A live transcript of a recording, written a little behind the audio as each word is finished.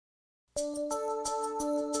Okay,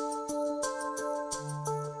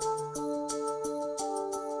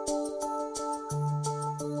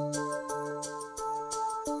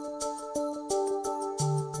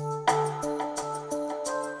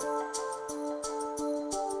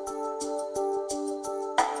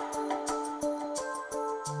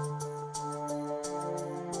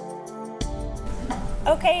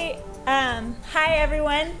 hi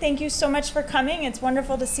everyone. Thank you so much for coming. It's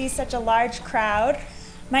wonderful to see such a large crowd.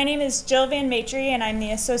 My name is Jill Van Matry, and I'm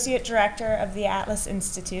the Associate Director of the Atlas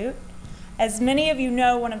Institute. As many of you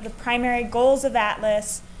know, one of the primary goals of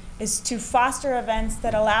Atlas is to foster events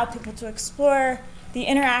that allow people to explore the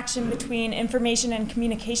interaction between information and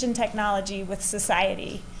communication technology with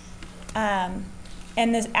society. And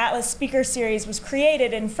this Atlas Speaker Series was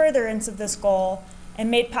created in furtherance of this goal and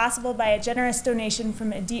made possible by a generous donation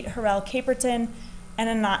from Edith Harrell-Caperton and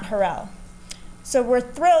Anat Harrell. So we're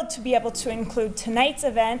thrilled to be able to include tonight's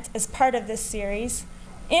event as part of this series.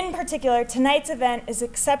 In particular, tonight's event is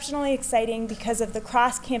exceptionally exciting because of the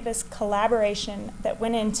cross-campus collaboration that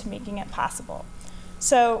went into making it possible.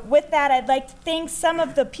 So with that, I'd like to thank some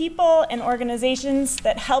of the people and organizations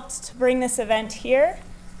that helped to bring this event here.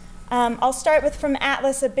 I'll start with, from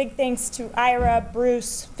Atlas, a big thanks to Ira,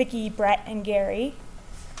 Bruce, Vicki, Brett, and Gary.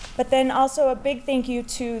 But then also a big thank you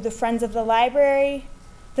to the Friends of the Library,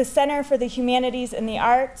 the Center for the Humanities and the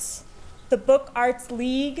Arts, the Book Arts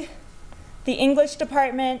League, the English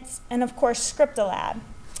Department, and of course, ScriptaLab.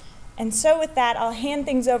 And so with that, I'll hand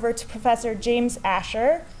things over to Professor James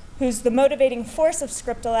Asher, who's the motivating force of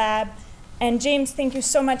ScriptaLab. And James, thank you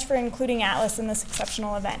so much for including Atlas in this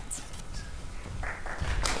exceptional event.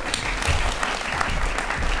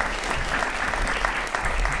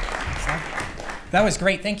 That was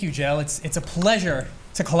great. Thank you, Jill. It's a pleasure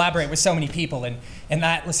to collaborate with so many people, and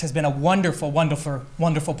Atlas has been a wonderful, wonderful,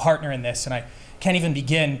 wonderful partner in this, and I can't even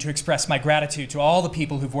begin to express my gratitude to all the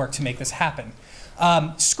people who've worked to make this happen.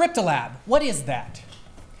 ScriptaLab, what is that?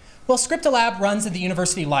 Well, ScriptaLab runs in the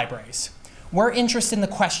university libraries. We're interested in the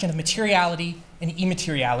question of materiality and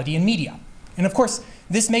immateriality in media. And of course,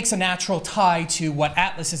 this makes a natural tie to what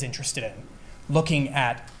Atlas is interested in, looking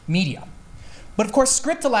at media. But of course,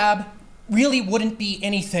 ScriptaLab really wouldn't be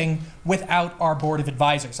anything without our board of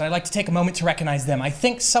advisors. I'd like to take a moment to recognize them. I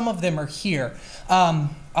think some of them are here.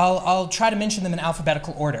 I'll try to mention them in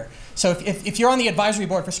alphabetical order. So if you're on the advisory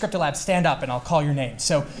board for ScriptaLab, stand up and I'll call your name.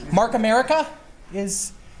 So Mark America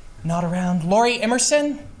is not around. Lori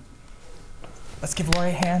Emerson. Let's give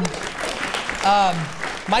Lori a hand.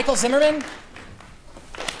 Michael Zimmerman.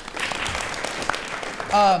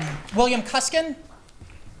 William Cuskin.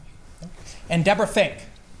 And Deborah Fink.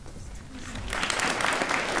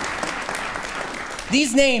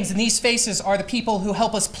 These names and these faces are the people who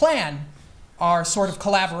help us plan our sort of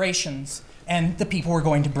collaborations and the people we're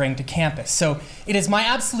going to bring to campus. So it is my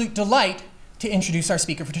absolute delight to introduce our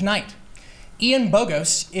speaker for tonight. Ian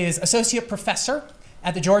Bogost is Associate Professor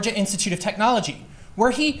at the Georgia Institute of Technology,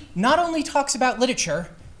 where he not only talks about literature,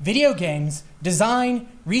 video games, design,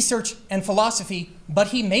 research, and philosophy, but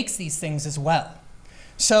he makes these things as well.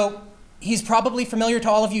 So he's probably familiar to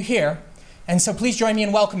all of you here, and so please join me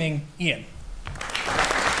in welcoming Ian.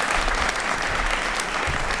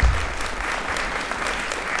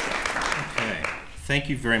 Thank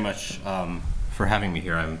you very much for having me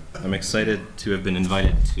here. I'm excited to have been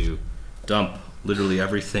invited to dump literally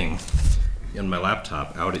everything in my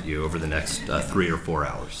laptop out at you over the next 3 or 4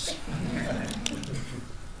 hours.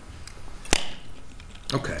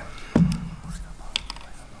 Okay.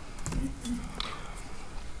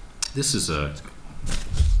 This is a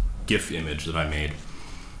GIF image that I made.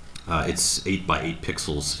 It's 8 by 8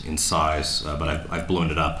 pixels in size, but I've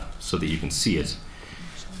blown it up so that you can see it.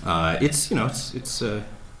 It's an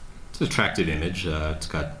attractive image. It's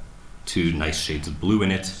got 2 nice shades of blue in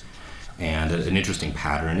it and an interesting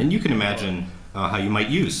pattern. And you can imagine how you might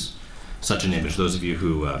use such an image. Those of you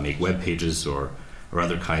who make web pages or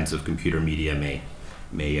other kinds of computer media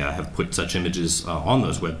may have put such images on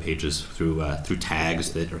those web pages through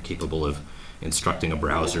tags that are capable of instructing a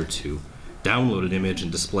browser to download an image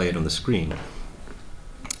and display it on the screen.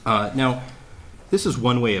 Now, this is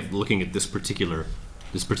one way of looking at this particular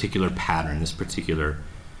pattern, this particular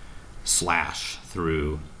slash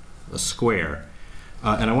through a square.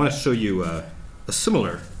 And I want to show you a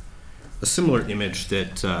similar image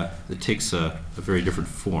that takes a very different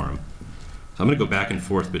form. So I'm going to go back and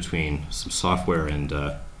forth between some software and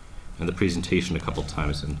the presentation a couple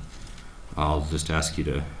times, and I'll just ask you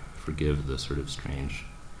to forgive the sort of strange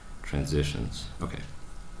transitions. Okay.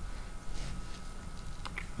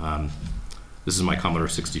 This is my Commodore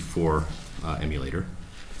 64 emulator.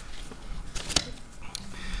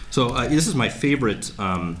 So this is my favorite.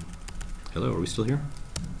 Hello, are we still here?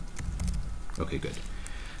 Okay, good.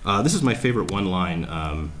 This is my favorite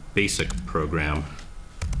one-line basic program.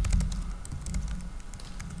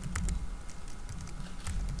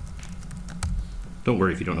 Don't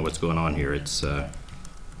worry if you don't know what's going on here. It's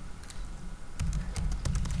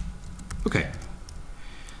okay.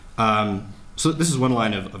 So this is one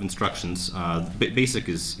line of instructions. Basic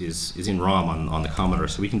is in ROM on the Commodore,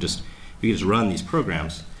 so we can just run these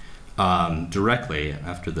programs directly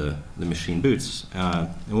after the machine boots. And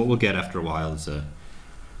what we'll get after a while is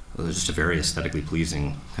just a very aesthetically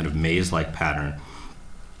pleasing kind of maze-like pattern.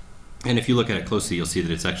 And if you look at it closely, you'll see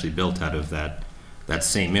that it's actually built out of that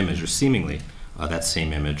same image, or seemingly that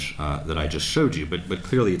same image that I just showed you. But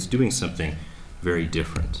clearly, it's doing something very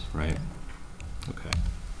different, right? Okay.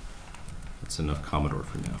 That's enough Commodore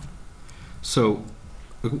for now. So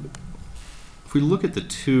if we look at the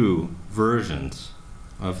two versions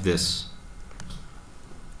of this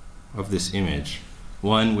image,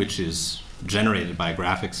 one which is generated by a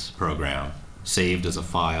graphics program, saved as a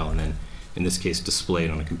file, and then in this case displayed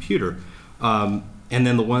on a computer, and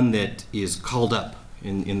then the one that is called up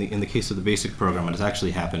in the case of the basic program. What is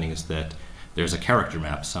actually happening is that there's a character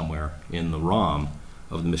map somewhere in the ROM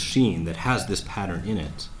of the machine that has this pattern in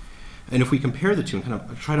it. And if we compare the two and kind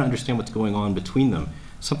of try to understand what's going on between them,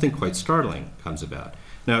 something quite startling comes about.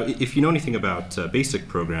 Now, if you know anything about basic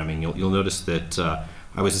programming, you'll notice that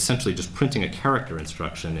I was essentially just printing a character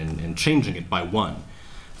instruction and changing it by one.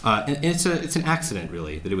 And it's an accident,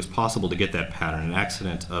 really, that it was possible to get that pattern. An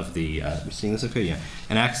accident of the you seeing this okay? Yeah.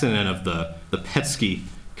 An accident of the Petsky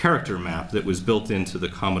character map that was built into the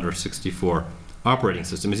Commodore 64 operating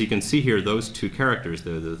system. As you can see here, those two characters,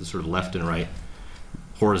 the sort of left and right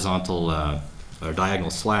horizontal or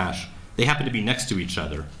diagonal slash, they happen to be next to each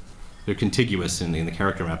other. They're contiguous in the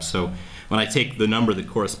character map. So when I take the number that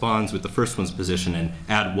corresponds with the first one's position and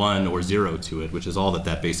add 1 or 0 to it, which is all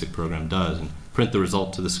that basic program does, and print the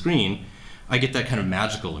result to the screen, I get that kind of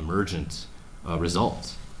magical emergent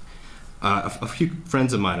result. A few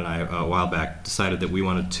friends of mine and I a while back decided that we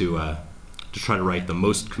wanted to try to write the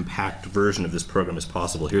most compact version of this program as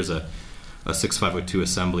possible. Here's a 6502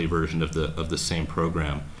 assembly version of the same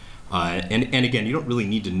program. And again, you don't really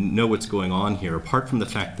need to know what's going on here, apart from the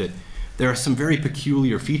fact that there are some very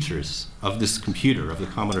peculiar features of this computer, of the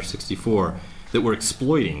Commodore 64, that we're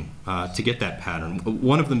exploiting to get that pattern.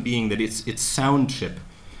 One of them being that its sound chip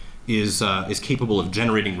is capable of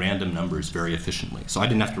generating random numbers very efficiently. So I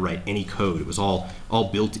didn't have to write any code. It was all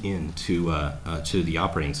built into to the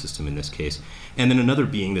operating system in this case. And then another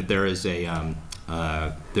being that there is a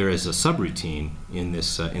subroutine in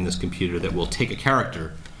this computer that will take a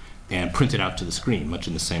character and print it out to the screen, much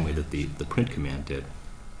in the same way that the print command did.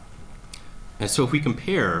 And so if we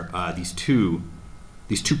compare these two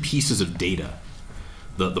pieces of data,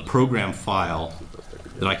 the program file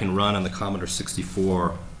that I can run on the Commodore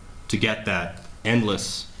 64 to get that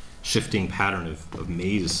endless shifting pattern of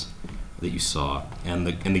maze that you saw, and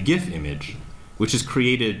the GIF image, which is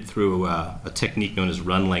created through a technique known as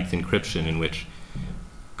run length encryption, in which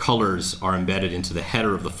colors are embedded into the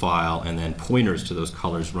header of the file, and then pointers to those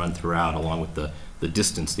colors run throughout, along with the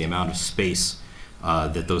distance, the amount of space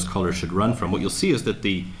that those colors should run from. What you'll see is that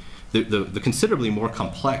the considerably more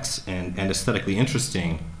complex and aesthetically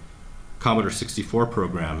interesting Commodore 64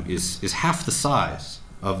 program is half the size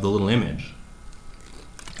of the little image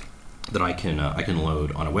that I can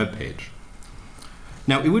load on a web page.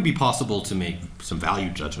 Now, it would be possible to make some value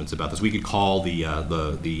judgments about this. We could call the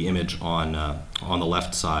image on the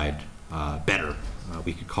left side better.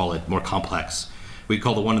 We could call it more complex. We could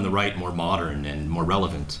call the one on the right more modern and more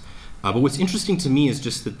relevant. But what's interesting to me is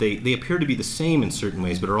just that they appear to be the same in certain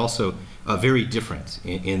ways, but are also very different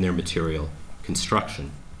in their material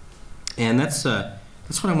construction. And that's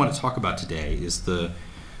what I want to talk about today, is the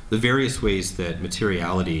various ways that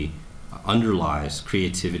materiality underlies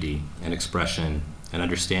creativity and expression and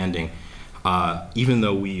understanding, even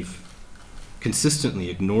though we've consistently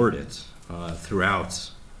ignored it throughout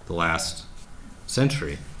the last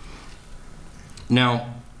century.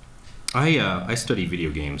 Now, I study video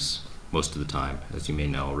games most of the time, as you may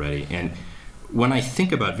know already, and when I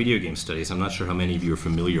think about video game studies, I'm not sure how many of you are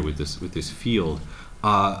familiar with this field.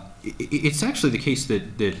 It's actually the case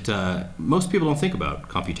that most people don't think about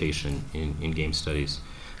computation in game studies.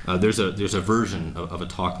 There's a version of a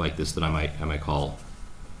talk like this that I might call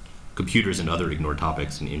computers and other ignored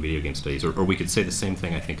topics in video game studies, or we could say the same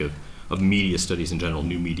thing, I think, of media studies in general,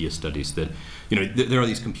 new media studies, that there are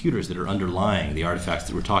these computers that are underlying the artifacts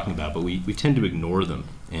that we're talking about, but we tend to ignore them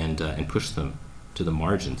and push them to the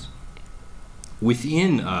margins.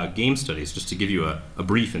 within game studies, just to give you a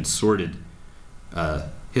brief and sordid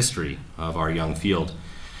history of our young field,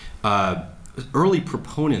 early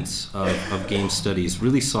proponents of game studies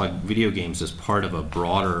really saw video games as part of a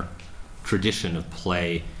broader tradition of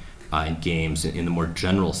play and games in the more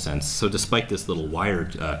general sense. So despite this little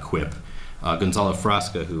Wired quip, Gonzalo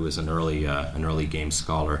Frasca, who was an early game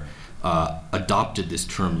scholar, adopted this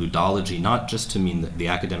term ludology not just to mean the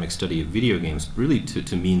academic study of video games, but really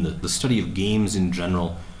to mean the study of games in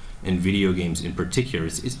general and video games in particular.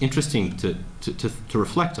 It's interesting to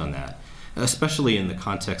reflect on that, especially in the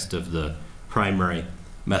context of the primary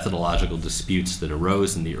methodological disputes that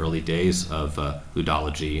arose in the early days of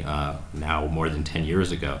ludology, now more than 10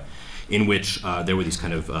 years ago, in which there were these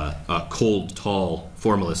kind of cold, tall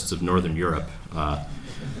formalists of Northern Europe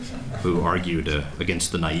who argued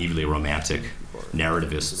against the naively romantic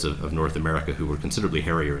narrativists of North America, who were considerably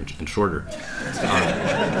hairier and shorter.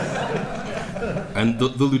 And the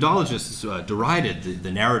ludologists derided the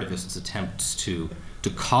narrativists' attempts to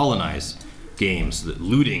colonize games,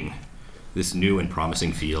 looting this new and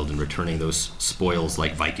promising field and returning those spoils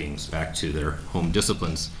like Vikings back to their home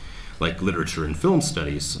disciplines, like literature and film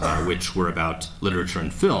studies, which were about literature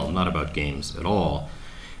and film, not about games at all.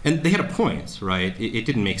 And they had a point, right? It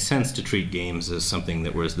didn't make sense to treat games as something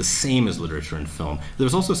that was the same as literature and film. There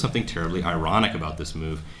was also something terribly ironic about this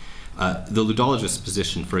move. The ludologist's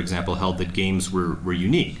position, for example, held that games were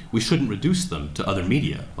unique. We shouldn't reduce them to other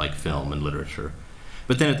media, like film and literature.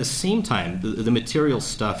 But then at the same time, the material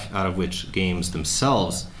stuff out of which games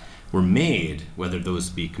themselves were made, whether those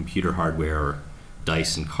be computer hardware or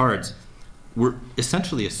dice and cards, were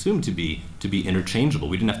essentially assumed to be interchangeable.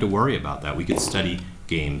 We didn't have to worry about that. We could study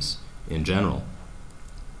games in general.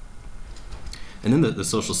 And then the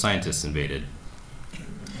social scientists invaded.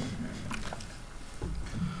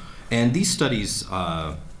 And these studies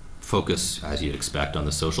focus, as you'd expect, on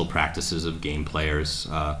the social practices of game players,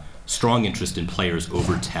 strong interest in players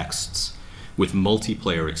over texts, with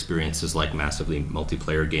multiplayer experiences like massively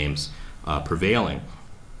multiplayer games prevailing.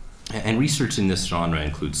 And research in this genre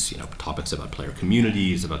includes, topics about player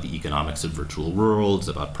communities, about the economics of virtual worlds,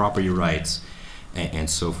 about property rights, and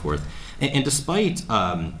so forth. And despite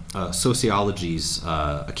sociology's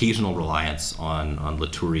occasional reliance on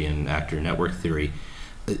Latourian actor network theory,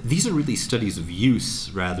 these are really studies of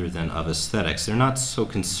use rather than of aesthetics. They're not so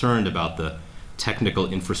concerned about the technical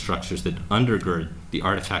infrastructures that undergird the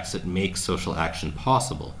artifacts that make social action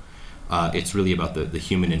possible. It's really about the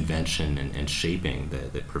human invention and shaping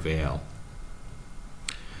that prevail.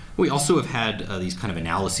 We also have had these kind of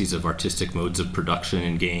analyses of artistic modes of production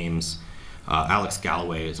in games. Alex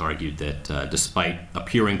Galloway has argued that despite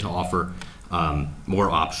appearing to offer more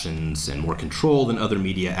options and more control than other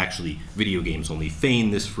media, actually video games only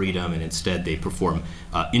feign this freedom, and instead they perform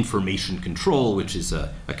information control, which is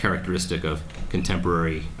a characteristic of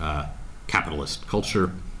contemporary capitalist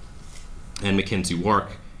culture. And Mackenzie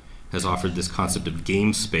Wark has offered this concept of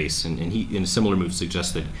game space, and he, in a similar move,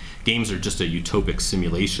 suggests that games are just a utopic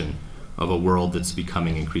simulation of a world that's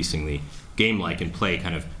becoming increasingly game-like, and play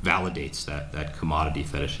kind of validates that commodity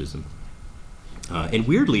fetishism. And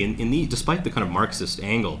weirdly, despite the kind of Marxist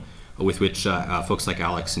angle with which folks like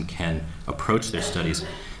Alex and Ken approach their studies,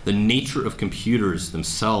 the nature of computers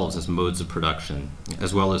themselves as modes of production,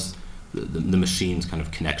 as well as the machine's kind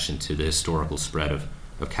of connection to the historical spread of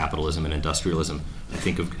capitalism and industrialism, I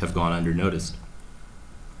think have gone undernoticed.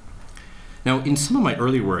 Now, in some of my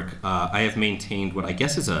early work, I have maintained what I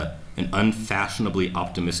guess is an unfashionably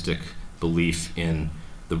optimistic belief in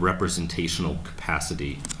the representational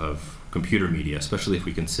capacity of computer media, especially if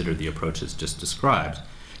we consider the approaches just described.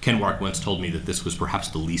 Ken Wark once told me that this was perhaps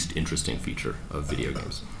the least interesting feature of video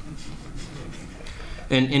games.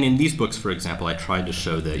 And in these books, for example, I tried to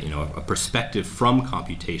show that a perspective from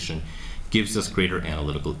computation gives us greater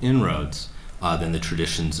analytical inroads than the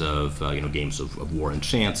traditions of games of war and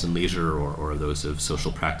chance and leisure, or those of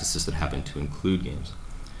social practices that happen to include games.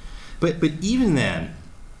 But even then,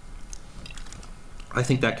 I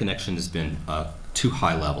think that connection has been too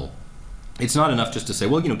high level. It's not enough just to say,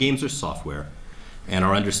 well, games are software, and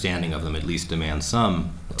our understanding of them at least demands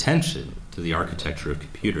some attention to the architecture of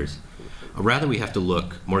computers. Rather, we have to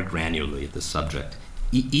look more granularly at the subject.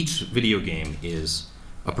 Each video game is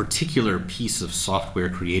a particular piece of software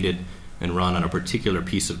created and run on a particular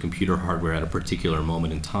piece of computer hardware at a particular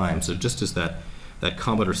moment in time. So just as that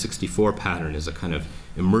Commodore 64 pattern is a kind of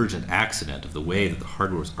emergent accident of the way that the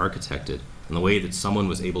hardware was architected and the way that someone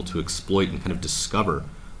was able to exploit and kind of discover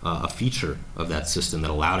a feature of that system that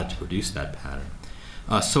allowed it to produce that pattern.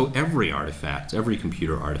 So every artifact, every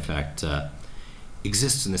computer artifact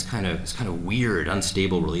exists in this kind of weird,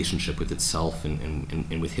 unstable relationship with itself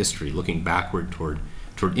and with history, looking backward toward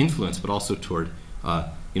influence, but also toward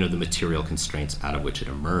the material constraints out of which it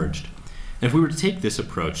emerged. And if we were to take this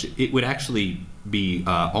approach, it would actually be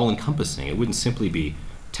all-encompassing. It wouldn't simply be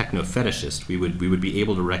techno-fetishist. We would be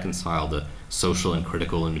able to reconcile the social and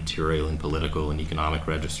critical and material and political and economic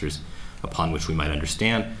registers upon which we might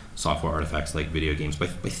understand software artifacts like video games by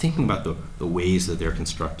thinking about the ways that they're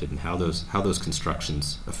constructed and how those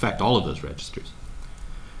constructions affect all of those registers.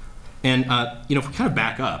 And if we kind of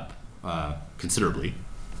back up considerably,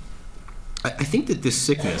 I think that this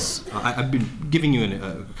sickness, I've been giving you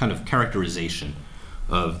a kind of characterization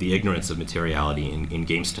of the ignorance of materiality in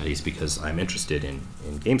game studies because I'm interested in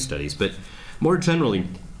game studies, but more generally,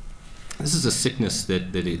 this is a sickness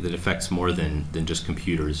that affects more than just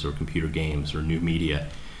computers or computer games or new media.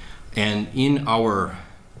 And in our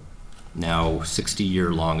now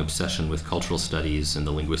 60-year-long obsession with cultural studies and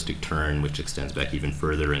the linguistic turn, which extends back even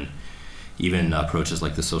further, and even approaches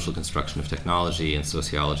like the social construction of technology and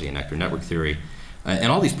sociology and actor network theory,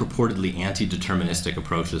 and all these purportedly anti-deterministic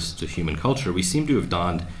approaches to human culture, we seem to have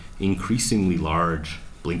donned increasingly large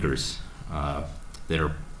blinkers that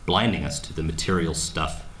are blinding us to the material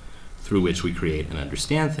stuff through which we create and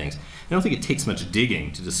understand things. I don't think it takes much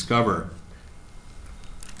digging to discover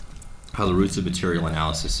how the roots of material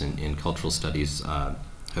analysis in cultural studies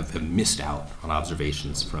have missed out on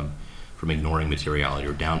observations from ignoring materiality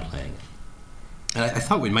or downplaying it. And I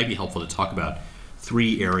thought it might be helpful to talk about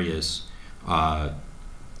three areas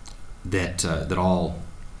that all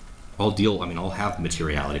have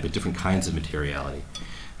materiality, but different kinds of materiality,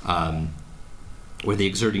 where they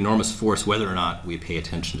exert enormous force, whether or not we pay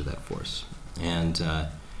attention to that force. And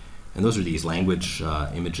those are these language,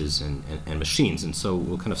 images, and machines. And so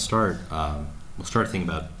we'll kind of start thinking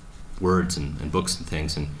about words and books and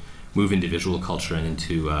things, and move into visual culture and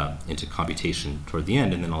into computation toward the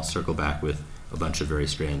end. And then I'll circle back with a bunch of very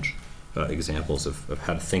strange examples of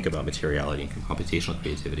how to think about materiality and computational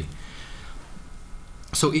creativity.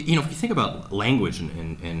 So, if you think about language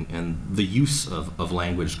and the use of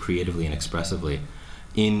language creatively and expressively,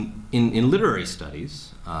 in literary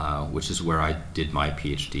studies, which is where I did my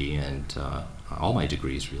PhD and all my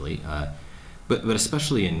degrees really, but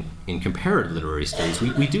especially in comparative literary studies,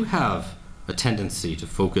 we do have a tendency to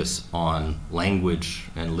focus on language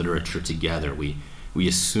and literature together. We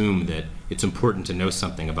assume that it's important to know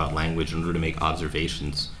something about language in order to make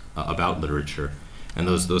observations about literature. And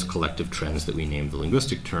those collective trends that we name the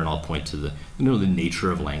linguistic turn all point to the nature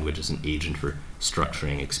of language as an agent for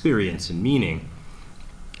structuring experience and meaning.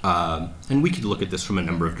 And we could look at this from a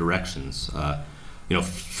number of directions.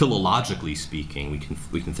 Philologically speaking,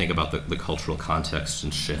 we can think about the cultural contexts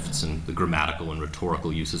and shifts and the grammatical and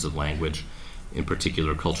rhetorical uses of language, in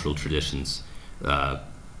particular cultural traditions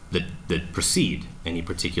that precede any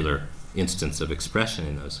particular instance of expression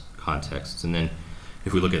in those contexts. And then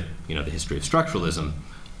if we look at the history of structuralism,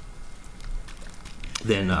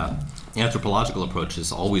 then anthropological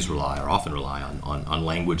approaches often rely on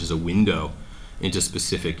language as a window into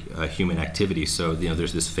specific human activity. So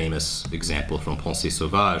there's this famous example from Pensée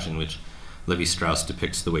Sauvage in which Lévi-Strauss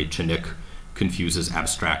depicts the way Chinook confuses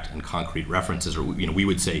abstract and concrete references, or we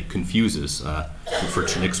would say confuses. For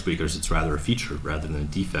Chinook speakers, it's rather a feature rather than a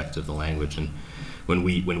defect of the language. And when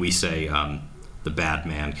we say the bad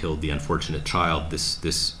man killed the unfortunate child,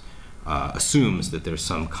 this assumes that there's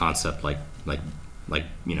some concept like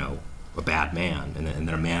a bad man, and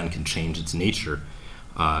that a man can change its nature,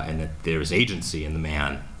 and that there's agency in the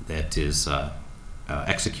man that is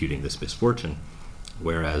executing this misfortune.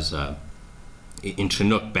 Whereas in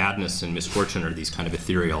Chinook, badness and misfortune are these kind of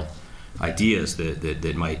ethereal ideas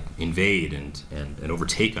that might invade and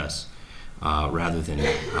overtake us rather than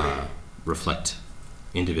reflect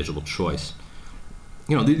individual choice.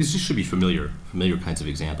 These should be familiar kinds of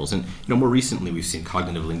examples. And more recently, we've seen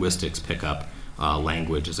cognitive linguistics pick up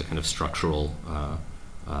language as a kind of structural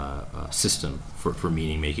system for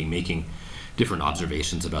meaning making different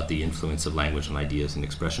observations about the influence of language on ideas and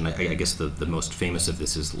expression. I guess the most famous of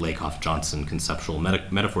this is Lakoff-Johnson conceptual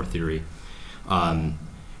metaphor theory. And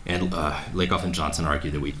Lakoff and Johnson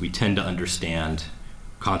argue that we tend to understand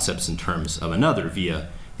concepts in terms of another via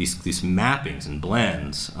these mappings and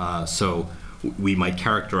blends. So we might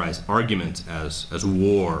characterize argument as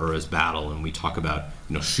war or as battle, and we talk about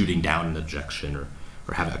shooting down an objection or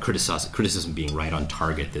have a criticism being right on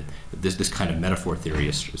target. That this kind of metaphor theory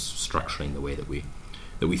is structuring the way that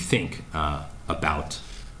we think about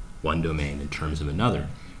one domain in terms of another.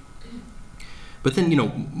 But then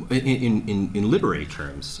in literary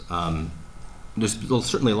terms, there's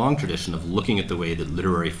certainly a long tradition of looking at the way that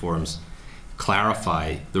literary forms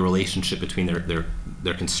clarify the relationship between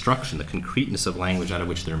their construction, the concreteness of language out of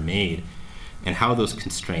which they're made, and how those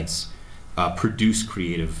constraints produce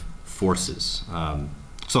creative forces.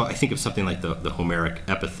 So I think of something like the Homeric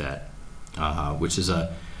epithet, which is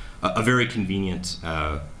a very convenient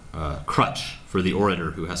crutch for the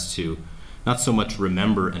orator who has to not so much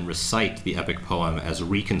remember and recite the epic poem as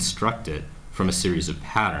reconstruct it from a series of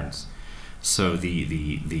patterns. So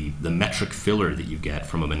the metric filler that you get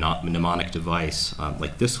from a mnemonic device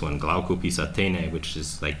like this one, Glaukopis Athene, which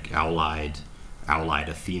is like owl-eyed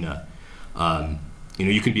Athena.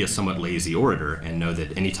 You can be a somewhat lazy orator and know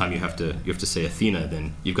that anytime you have to say Athena,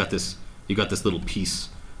 then you've got this little piece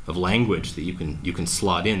of language that you can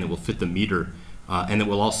slot in that will fit the meter, and that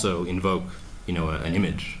will also invoke an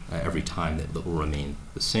image every time that will remain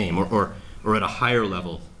the same. Or at a higher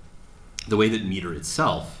level, the way that meter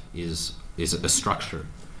itself is a structure.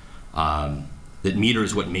 That meter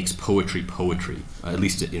is what makes poetry poetry. At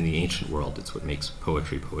least in the ancient world, it's what makes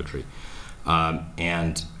poetry poetry.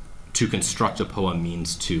 And to construct a poem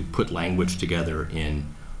means to put language together in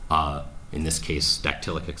this case,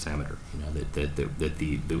 dactylic hexameter. That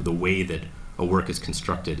the way that a work is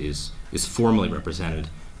constructed is formally represented,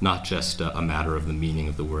 not just a matter of the meaning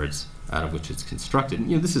of the words out of which it's constructed.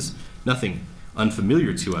 And, this is nothing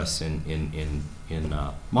unfamiliar to us in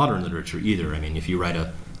modern literature either. I mean, if you write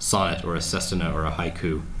a sonnet or a sestina or a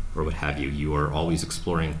haiku or what have you, you are always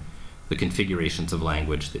exploring the configurations of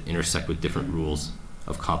language that intersect with different rules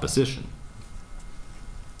of composition.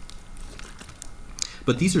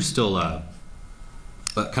 But these are still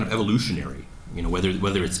kind of evolutionary.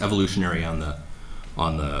 Whether it's evolutionary on the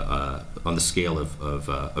scale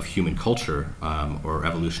of human culture, or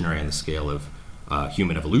evolutionary on the scale of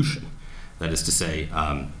human evolution. That is to say,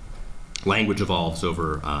 language evolves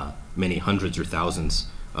over many hundreds or thousands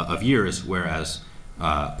of years, whereas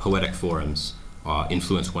poetic forms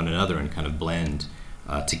influence one another and kind of blend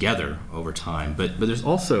together over time. But there's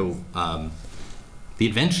also the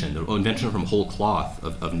invention from whole cloth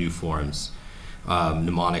of new forms.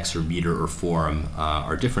 Mnemonics or meter or form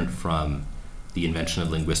are different from the invention of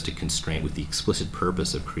linguistic constraint with the explicit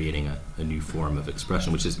purpose of creating a new form of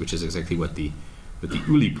expression, which is exactly what the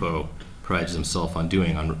Oulipo prides himself on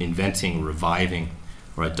doing, on inventing, reviving,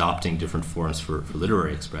 or adopting different forms for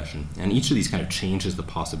literary expression. And each of these kind of changes the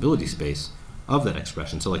possibility space of that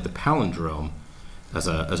expression. So like the palindrome as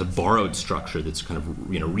a borrowed structure that's kind of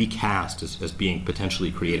recast as being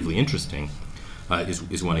potentially creatively interesting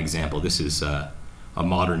is one example. This is a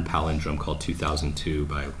modern palindrome called 2002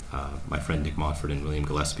 by my friend Nick Montfort and William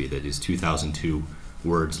Gillespie that is 2002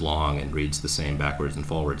 words long and reads the same backwards and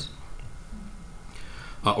forwards.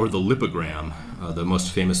 Or the lipogram, the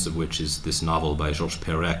most famous of which is this novel by Georges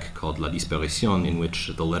Perec called La Disparition, in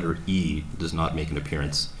which the letter E does not make an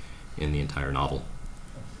appearance in the entire novel.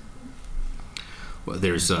 Well,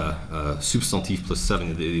 there's substantif plus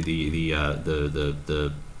 7,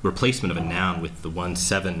 the replacement of a noun with the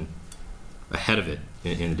 1-7 ahead of it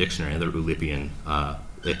in the dictionary, another Oulipian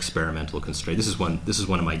experimental constraint. This is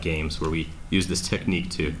one of my games where we use this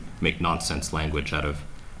technique to make nonsense language out of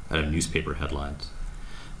newspaper headlines.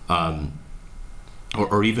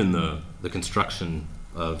 Or even the construction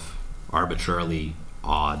of arbitrarily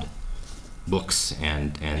odd books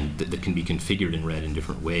and that can be configured and read in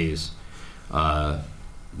different ways.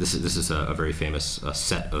 This is a very famous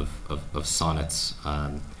set of sonnets,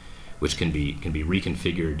 which can be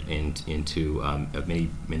reconfigured into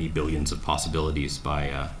many billions of possibilities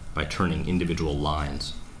by turning individual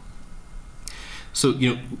lines. So,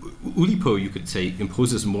 Oulipo, you could say,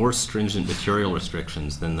 imposes more stringent material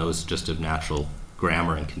restrictions than those just of natural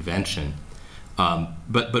grammar and convention.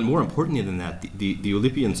 But more importantly than that, the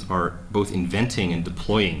Oulipians are both inventing and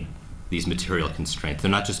deploying these material constraints.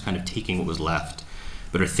 They're not just kind of taking what was left,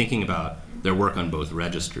 but are thinking about their work on both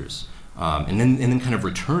registers, and then kind of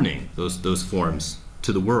returning those forms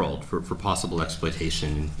to the world for possible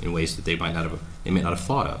exploitation in ways that they may not have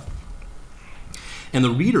thought of. And the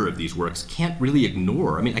reader of these works can't really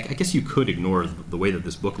ignore, I guess you could ignore the way that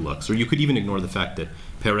this book looks, or you could even ignore the fact that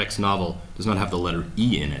Perec's novel does not have the letter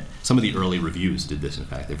E in it. Some of the early reviews did this, in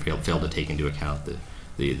fact. They failed to take into account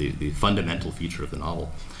the fundamental feature of the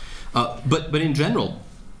novel. But in general,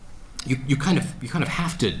 you kind of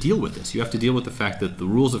have to deal with this. You have to deal with the fact that the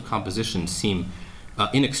rules of composition seem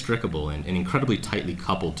inextricable and incredibly tightly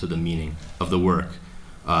coupled to the meaning of the work.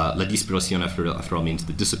 La Disparition, after all, means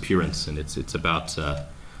the disappearance, and it's about a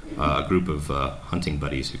group of hunting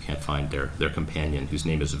buddies who can't find their companion, whose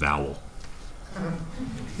name is Vowel.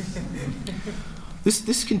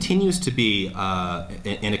 This continues to be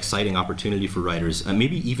an exciting opportunity for writers,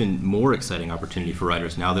 maybe even more exciting opportunity for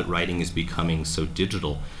writers now that writing is becoming so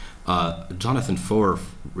digital. Jonathan Foer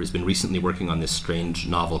has been recently working on this strange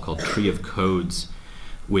novel called Tree of Codes,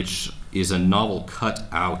 which is a novel cut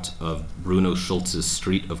out of Bruno Schulz's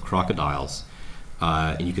Street of Crocodiles.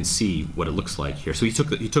 And you can see what it looks like here. So he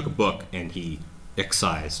took a book and he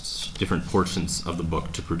excised different portions of the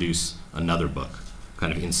book to produce another book,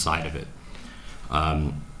 kind of inside of it.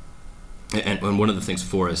 And one of the things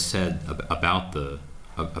Foer has said about the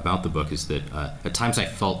book is that at times I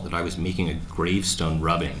felt that I was making a gravestone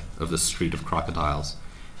rubbing of the Street of Crocodiles,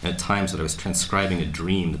 and at times that I was transcribing a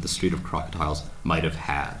dream that the Street of Crocodiles might have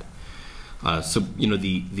had. So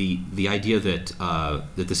the idea that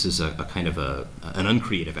that this is a kind of an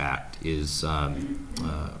uncreative act is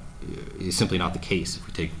simply not the case if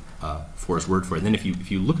we take Foer's word for it. And then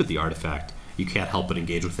if you look at the artifact, you can't help but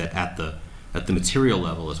engage with it at the material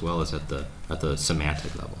level as well as at the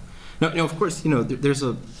semantic level. Now, of course, there's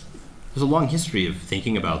a long history of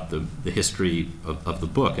thinking about the history of the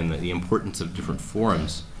book and the importance of different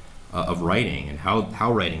forms of writing and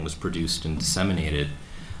how writing was produced and disseminated,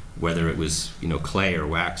 whether it was clay or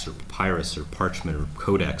wax or papyrus or parchment or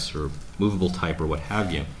codex or movable type or what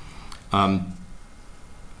have you.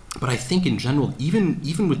 But I think in general, even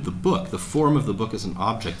with the book, the form of the book as an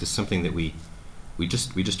object is something that we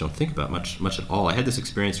just don't think about much at all. I had this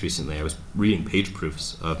experience recently. I was reading page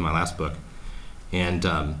proofs of my last book, and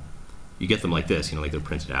you get them like this, like they're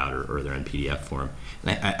printed out or they're in PDF form.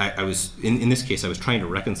 And I was in this case, I was trying to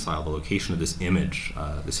reconcile the location of this image,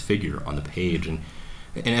 this figure on the page, and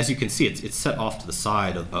as you can see, it's set off to the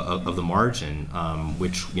side of the margin,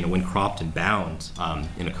 which when cropped and bound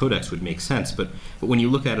in a codex would make sense. But when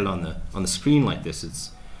you look at it on the screen like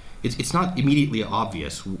this, it's not immediately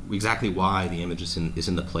obvious exactly why the image is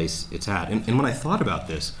in the place it's at. And when I thought about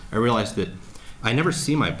this, I realized that I never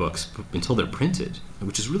see my books until they're printed,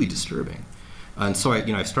 which is really disturbing. And so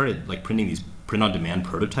I started printing these print-on-demand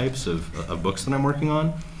prototypes of books that I'm working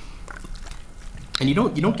on. And you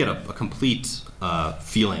don't get a complete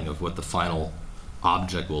feeling of what the final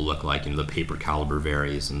object will look like. The paper caliber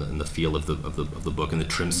varies, and the feel of the book and the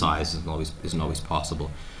trim size isn't always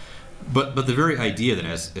possible. But the very idea that,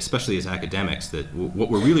 especially as academics, that what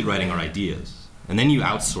we're really writing are ideas, and then you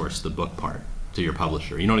outsource the book part to your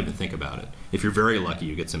publisher. You don't even think about it. If you're very lucky,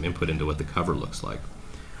 you get some input into what the cover looks like.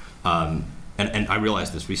 And I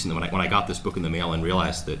realized this recently when I got this book in the mail and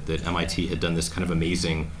realized that MIT had done this kind of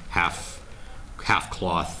amazing half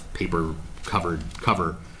cloth paper covered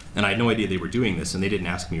cover, and I had no idea they were doing this, and they didn't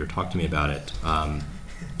ask me or talk to me about it.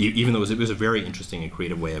 Even though it was a very interesting and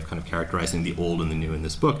creative way of kind of characterizing the old and the new in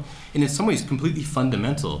this book, and in some ways completely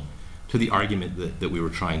fundamental to the argument that we were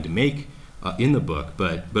trying to make in the book.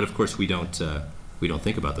 But of course we don't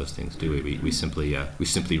think about those things, do we? We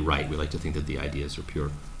simply write. We like to think that the ideas are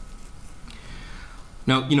pure.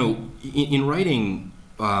 Now, in writing,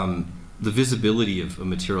 the visibility of a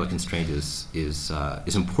material constraint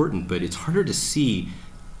is important, but it's harder to see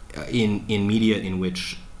in media in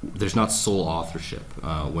which there's not sole authorship,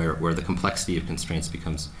 where the complexity of constraints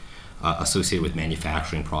becomes associated with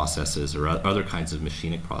manufacturing processes or other kinds of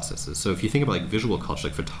machinic processes. So if you think about visual culture,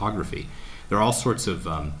 like photography, there are all sorts of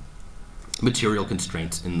material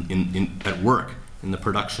constraints at work in the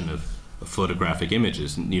production of photographic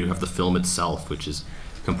images. And you have the film itself, which is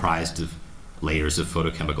comprised of layers of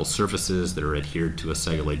photochemical surfaces that are adhered to a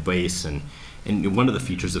celluloid base, and one of the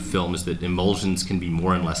features of film is that emulsions can be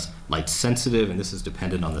more and less light sensitive, and this is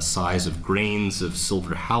dependent on the size of grains of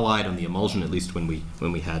silver halide on the emulsion. At least when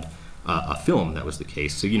we had a film, that was the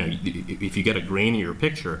case. So if you get a grainier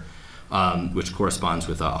picture, which corresponds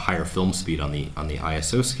with a higher film speed on the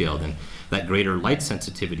ISO scale, then that greater light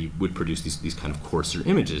sensitivity would produce these kind of coarser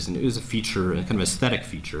images, and it was a feature, a kind of aesthetic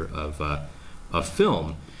feature of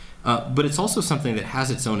film. But it's also something that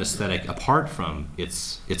has its own aesthetic apart from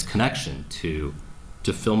its connection to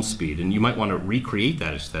film speed, and you might want to recreate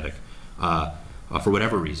that aesthetic for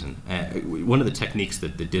whatever reason. One of the techniques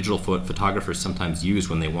that the digital photographers sometimes use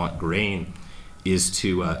when they want grain is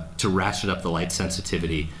to ratchet up the light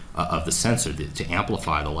sensitivity of the sensor, to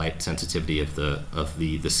amplify the light sensitivity of the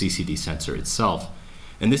CCD sensor itself.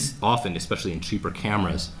 And this often, especially in cheaper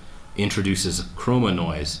cameras, introduces chroma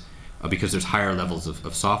noise, because there's higher levels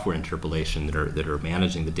of software interpolation that are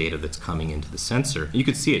managing the data that's coming into the sensor. And you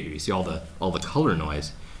can see it here. You see all the color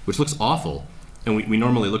noise, which looks awful. And we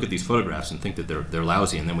normally look at these photographs and think that they're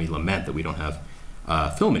lousy, and then we lament that we don't have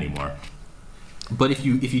film anymore. But if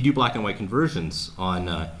you do black and white conversions on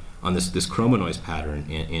this chroma noise pattern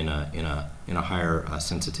in a higher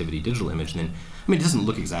sensitivity digital image, then it doesn't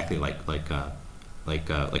look exactly like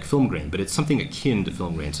like film grain, but it's something akin to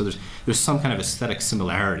film grain. So there's some kind of aesthetic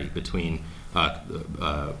similarity between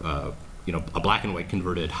you know, a black and white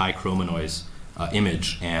converted high chroma noise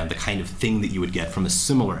image and the kind of thing that you would get from a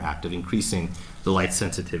similar act of increasing the light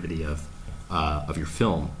sensitivity of your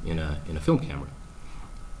film in a film camera.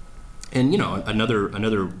 And you know,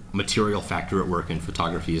 another material factor at work in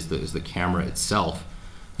photography is the camera itself,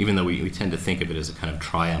 even though we tend to think of it as a kind of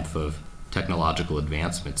triumph of technological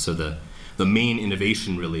advancement. So the main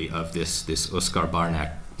innovation really of this Oskar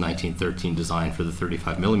Barnack 1913 design for the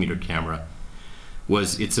 35mm camera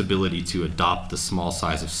was its ability to adopt the small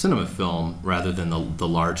size of cinema film rather than the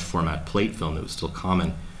large format plate film that was still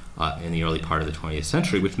common in the early part of the 20th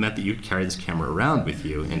century, which meant that you'd carry this camera around with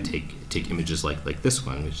you and take images like this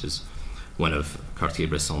one, which is one of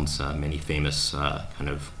Cartier-Bresson's many famous kind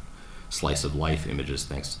of slice of life images,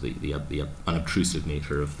 thanks to the unobtrusive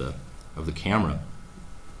nature of the camera.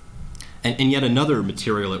 And yet another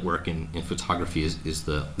material at work in photography is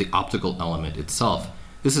the optical element itself.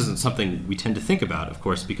 This isn't something we tend to think about, of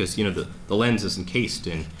course, because you know the lens is encased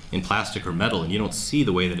in plastic or metal, and you don't see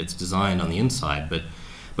the way that it's designed on the inside.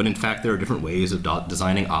 But in fact, there are different ways of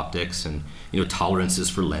designing optics, and you know,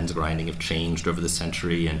 tolerances for lens grinding have changed over the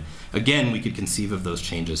century. And again, we could conceive of those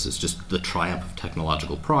changes as just the triumph of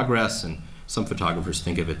technological progress, and some photographers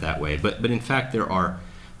think of it that way. But in fact, there are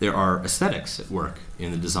aesthetics at work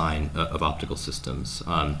in the design of optical systems.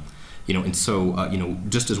 You know, and so you know,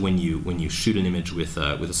 just as when you shoot an image with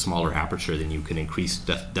a smaller aperture, then you can increase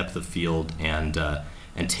depth of field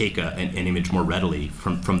and take an image more readily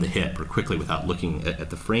from the hip or quickly without looking at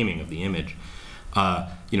the framing of the image.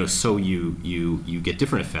 You know, so you get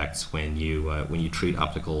different effects when you treat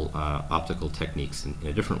optical techniques in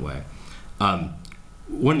a different way.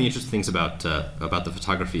 One of the interesting things about the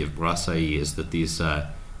photography of Brassailles is that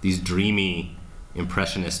these dreamy,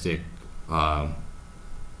 impressionistic,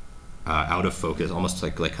 out of focus, almost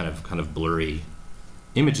like kind of blurry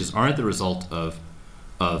images aren't the result of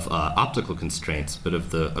optical constraints, but of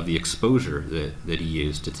the exposure that he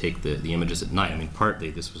used to take the images at night. I mean, partly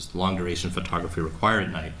this was long duration photography required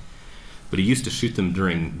at night, but he used to shoot them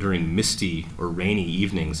during misty or rainy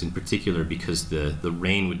evenings, in particular because the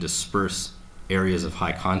rain would disperse areas of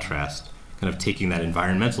high contrast, kind of taking that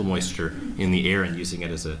environmental moisture in the air and using it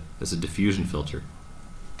as a diffusion filter.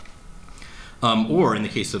 Or in the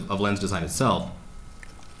case of lens design itself,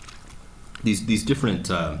 these different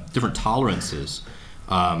tolerances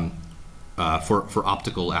for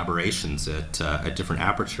optical aberrations at different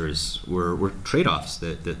apertures were trade-offs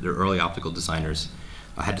that their early optical designers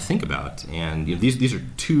had to think about. And you know, these are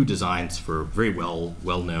two designs for very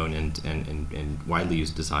well-known and widely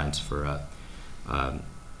used designs for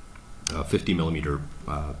 50mm,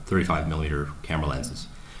 35mm camera lenses.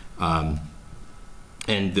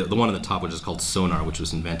 And the one on the top, which is called Sonar, which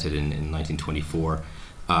was invented in 1924,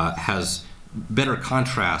 has better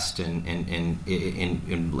contrast and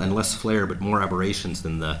less flare, but more aberrations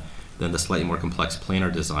than the slightly more complex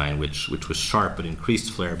planar design, which was sharp but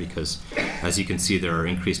increased flare because, as you can see, there are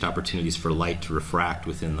increased opportunities for light to refract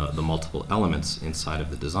within the multiple elements inside of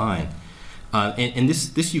the design. And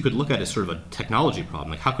this you could look at as sort of a technology problem.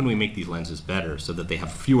 Like, how can we make these lenses better so that they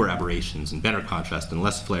have fewer aberrations and better contrast and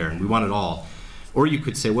less flare, and we want it all? Or you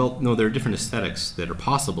could say, well, no, there are different aesthetics that are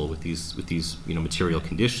possible with these you know, material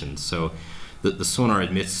conditions. So the Sonar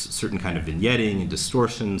admits certain kind of vignetting and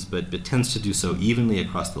distortions, but tends to do so evenly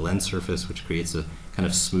across the lens surface, which creates a kind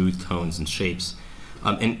of smooth tones and shapes.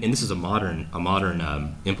 And this is a modern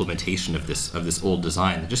implementation of this old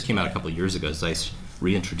design that just came out a couple of years ago. Zeiss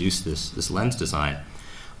reintroduced this lens design.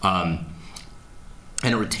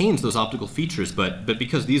 And it retains those optical features, but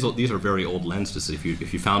because these are very old lenses, if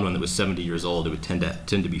you found one that was 70 years old, it would tend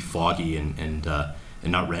to be foggy and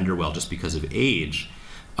not render well just because of age.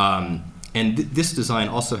 And this design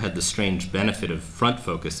also had the strange benefit of front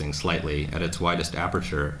focusing slightly at its widest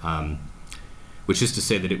aperture, which is to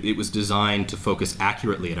say that it was designed to focus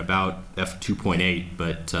accurately at about f2.8,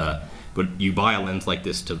 but you buy a lens like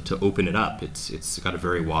this to open it up. It's got a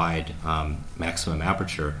very wide maximum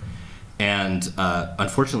aperture. And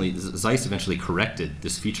unfortunately, Zeiss eventually corrected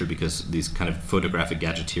this feature because these kind of photographic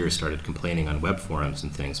gadgeteers started complaining on web forums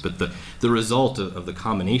and things. But the result of the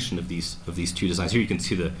combination of these two designs, here you can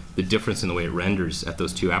see the difference in the way it renders at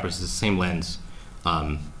those two apertures. The same lens,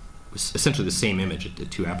 essentially the same image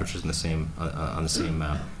at two apertures in the same on the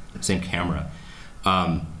same camera.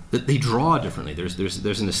 That they draw differently.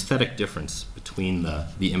 There's an aesthetic difference between the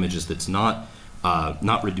images that's not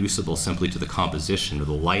reducible simply to the composition or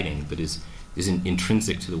the lighting, but is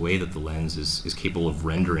intrinsic to the way that the lens is capable of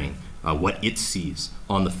rendering what it sees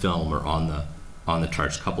on the film or on the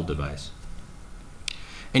charged coupled device.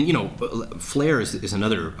 And you know, flare is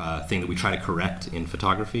another thing that we try to correct in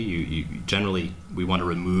photography. Generally, we want to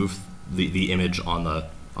remove the image on the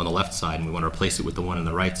left side, and we want to replace it with the one on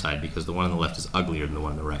the right side, because the one on the left is uglier than the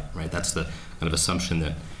one on the right. Right? That's the kind of assumption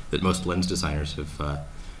that most lens designers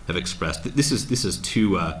have expressed. This is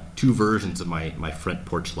two versions of my front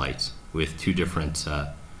porch lights with two different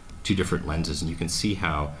lenses, and you can see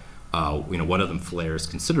how you know, one of them flares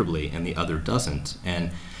considerably and the other doesn't.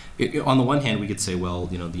 And on the one hand, we could say, well,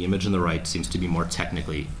 you know, the image on the right seems to be more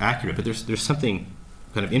technically accurate, but there's something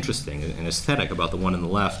kind of interesting and aesthetic about the one on the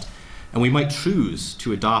left, and we might choose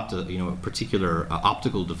to adopt a particular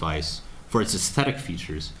optical device for its aesthetic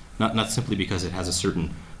features, not simply because it has a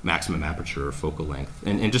certain maximum aperture or focal length.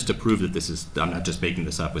 And just to prove that I'm not just making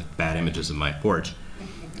this up with bad images of my porch.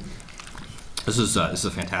 This is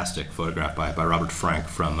a fantastic photograph by Robert Frank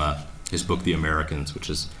from his book The Americans, which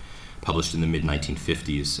is published in the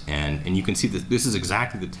mid-1950s, and you can see that this is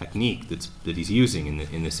exactly the technique that he's using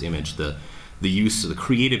in this image, the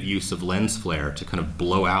creative use of lens flare to kind of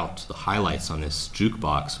blow out the highlights on this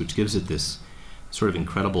jukebox, which gives it this sort of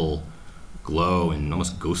incredible glow and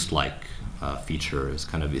almost ghost-like feature, this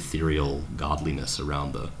kind of ethereal godliness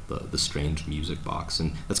around the strange music box,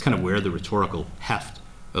 and that's kind of where the rhetorical heft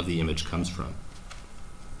of the image comes from.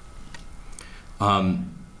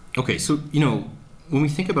 Okay, so you know, when we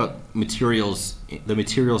think about materials, the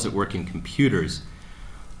materials that work in computers,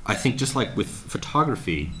 I think just like with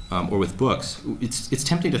photography or with books, it's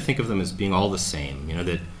tempting to think of them as being all the same. You know,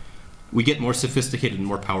 that we get more sophisticated and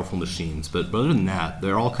more powerful machines, but other than that,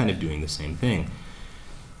 they're all kind of doing the same thing.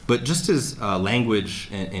 But just as language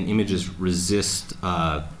and images resist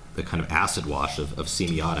the kind of acid wash of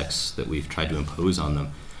semiotics that we've tried to impose on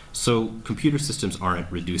them, so computer systems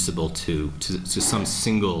aren't reducible to some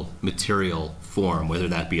single material form, whether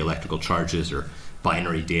that be electrical charges or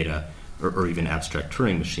binary data or even abstract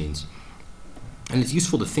Turing machines. And it's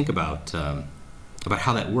useful to think about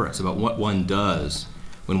how that works, about what one does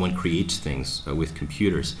when one creates things with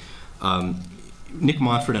computers. Nick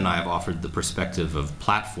Montfort and I have offered the perspective of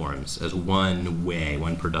platforms as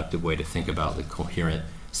one productive way to think about the coherent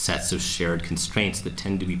sets of shared constraints that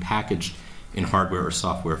tend to be packaged in hardware or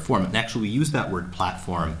software form. And actually, we use that word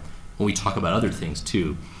platform when we talk about other things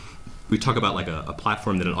too. We talk about like a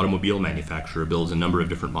platform that an automobile manufacturer builds a number of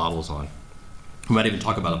different models on. We might even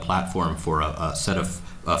talk about a platform for a set of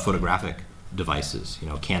photographic devices. You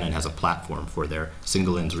know, Canon has a platform for their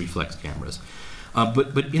single lens reflex cameras.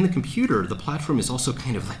 But in the computer, the platform is also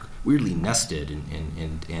kind of like weirdly nested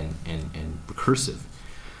and recursive.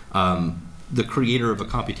 The creator of a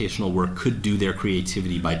computational work could do their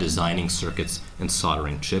creativity by designing circuits and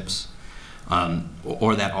soldering chips.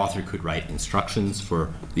 Or that author could write instructions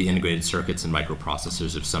for the integrated circuits and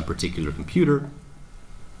microprocessors of some particular computer.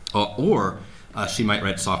 Or she might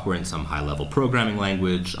write software in some high-level programming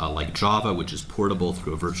language like Java, which is portable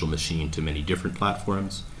through a virtual machine to many different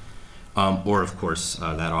platforms. Or, of course,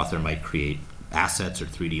 that author might create assets or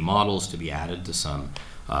 3D models to be added to some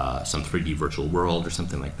 3D virtual world or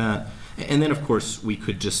something like that. And then, of course, we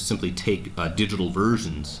could just simply take digital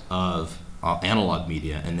versions of analog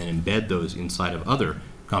media and then embed those inside of other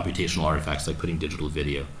computational artifacts, like putting digital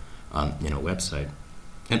video in a website.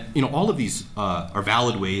 And you know, all of these are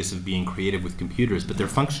valid ways of being creative with computers, but they're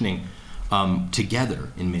functioning together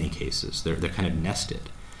in many cases. They're kind of nested.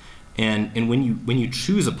 And when you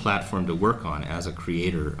choose a platform to work on as a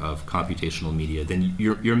creator of computational media, then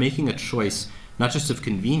you're making a choice not just of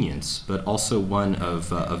convenience, but also one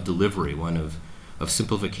of delivery, one of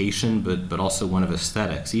simplification, but also one of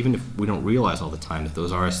aesthetics, even if we don't realize all the time that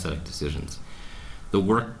those are aesthetic decisions. The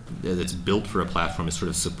work that's built for a platform is sort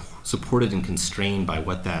of supported and constrained by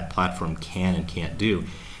what that platform can and can't do.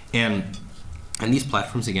 And these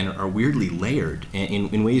platforms, again, are weirdly layered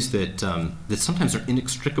in ways that sometimes are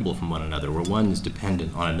inextricable from one another, where one is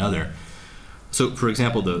dependent on another. So, for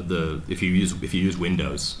example, if you use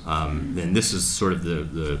Windows, then this is sort of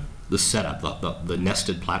the setup, the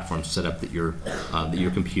nested platform setup that your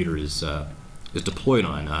computer is deployed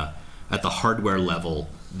on. At the hardware level,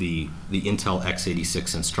 the Intel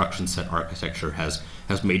x86 instruction set architecture has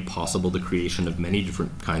made possible the creation of many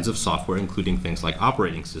different kinds of software, including things like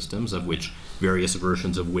operating systems, of which various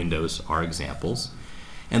versions of Windows are examples.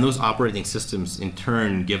 And those operating systems, in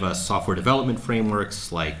turn, give us software development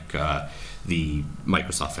frameworks like the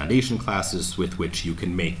Microsoft Foundation classes, with which you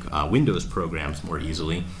can make Windows programs more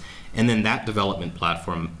easily. And then that development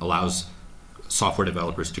platform allows software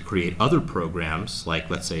developers to create other programs, like,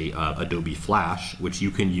 let's say, Adobe Flash, which you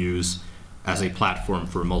can use as a platform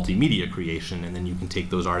for multimedia creation, and then you can take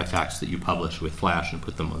those artifacts that you publish with Flash and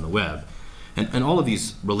put them on the web. And all of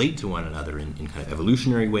these relate to one another in kind of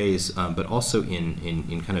evolutionary ways, but also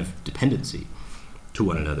in kind of dependency to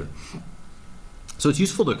one another. So it's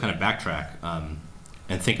useful to kind of backtrack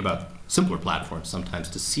and think about simpler platforms sometimes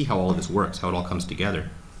to see how all of this works, how it all comes together.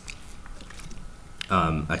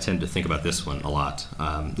 I tend to think about this one a lot.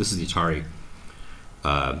 This is the Atari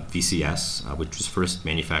VCS, which was first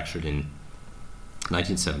manufactured in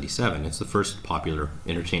 1977. It's the first popular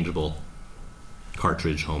interchangeable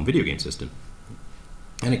cartridge home video game system.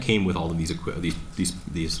 And it came with all of these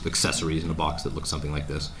accessories in a box that looked something like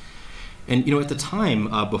this. And at the time,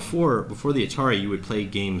 before the Atari, you would play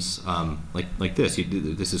games like this.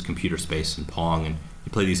 This is Computer Space and Pong, and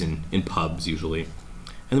you play these in pubs usually.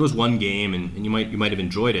 And there was one game, and you might have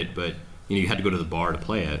enjoyed it, but you had to go to the bar to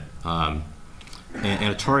play it. And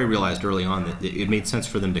Atari realized early on that it made sense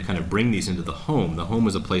for them to kind of bring these into the home. The home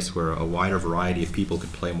was a place where a wider variety of people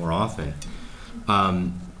could play more often.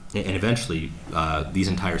 And eventually, these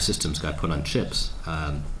entire systems got put on chips.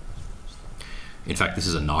 In fact, this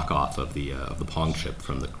is a knockoff of the Pong chip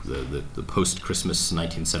from the post-Christmas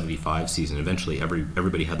 1975 season. Eventually,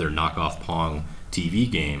 everybody had their knockoff Pong TV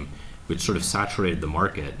game, which sort of saturated the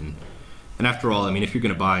market. And after all, I mean, if you're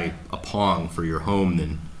going to buy a Pong for your home,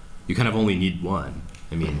 then you kind of only need one.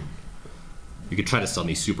 I mean, you could try to sell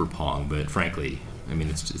me Super Pong, but frankly, I mean,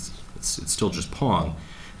 it's still just Pong.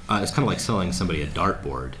 It's kind of like selling somebody a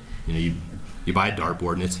dartboard. You buy a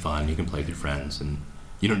dartboard and it's fun. You can play with your friends, and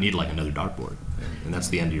you don't need like another dartboard, and that's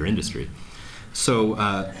the end of your industry. So,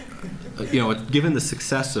 given the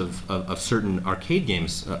success of certain arcade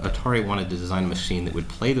games, Atari wanted to design a machine that would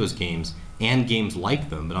play those games and games like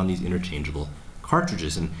them, but on these interchangeable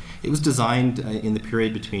cartridges. And it was designed in the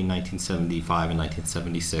period between 1975 and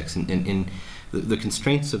 1976, and the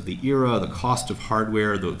constraints of the era, the cost of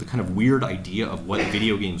hardware, the kind of weird idea of what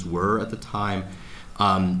video games were at the time,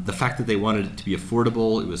 the fact that they wanted it to be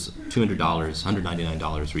affordable. It was $200,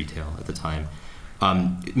 $199 retail at the time.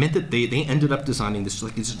 It meant that they ended up designing this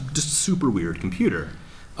just super weird computer.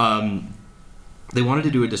 They wanted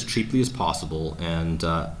to do it as cheaply as possible, and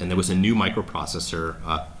there was a new microprocessor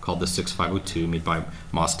called the 6502 made by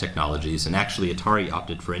MOS Technologies, and actually Atari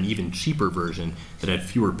opted for an even cheaper version that had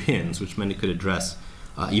fewer pins, which meant it could address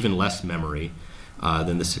even less memory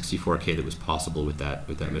than the 64K that was possible with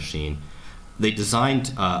that machine. They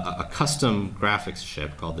designed a custom graphics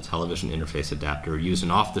chip called the television interface adapter, used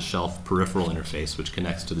an off-the-shelf peripheral interface which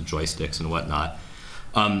connects to the joysticks and whatnot.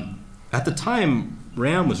 At the time,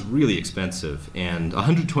 RAM was really expensive, and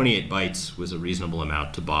 128 bytes was a reasonable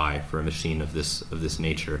amount to buy for a machine of this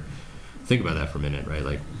nature. Think about that for a minute, right?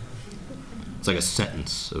 Like, it's like a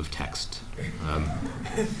sentence of text.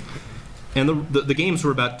 And the games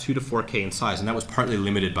were about 2 to 4K in size, and that was partly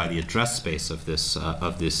limited by the address space of this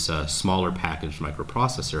smaller packaged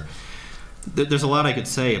microprocessor. There's a lot I could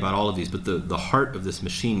say about all of these, but the heart of this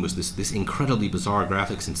machine was this incredibly bizarre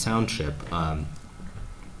graphics and sound chip,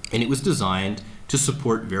 and it was designed to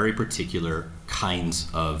support very particular kinds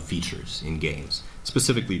of features in games,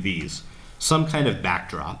 specifically these: some kind of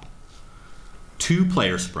backdrop, 2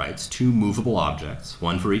 player sprites, 2 movable objects,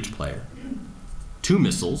 1 for each player, 2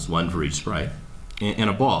 missiles, 1 for each sprite, and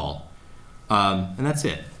a ball. And that's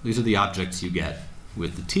it. These are the objects you get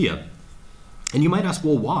with the TIA. And you might ask,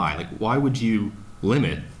 well, why? Like, why would you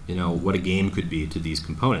limit, what a game could be to these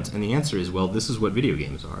components? And the answer is, well, this is what video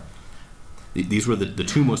games are. These were the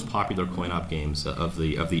 2 most popular coin-op games of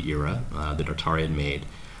the era that Atari had made.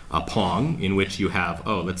 Pong, in which you have,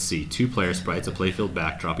 2 player sprites, a playfield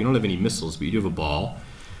backdrop. You don't have any missiles, but you do have a ball.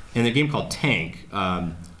 And a game called Tank,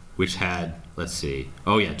 which had, 2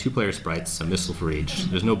 player sprites, a missile for each.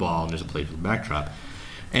 There's no ball, and there's a playfield backdrop.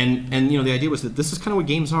 And the idea was that this is kind of what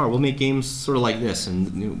games are. We'll make games sort of like this,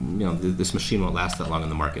 and this machine won't last that long on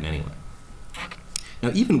the market anyway. Now,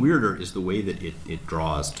 even weirder is the way that it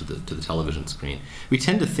draws to the television screen. We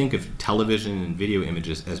tend to think of television and video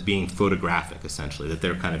images as being photographic, essentially, that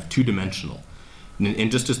they're kind of 2-dimensional.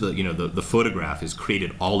 And just as the photograph is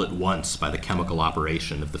created all at once by the chemical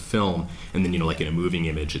operation of the film, and then like in a moving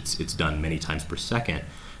image, it's done many times per second.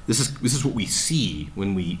 This is what we see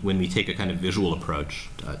when we take a kind of visual approach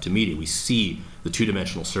to media. We see the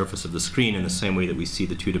 2-dimensional surface of the screen in the same way that we see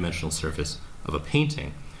the 2-dimensional surface of a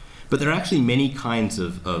painting. But there are actually many kinds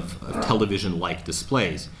of television-like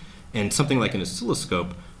displays, and something like an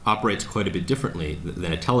oscilloscope operates quite a bit differently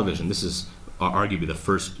than a television. This is arguably the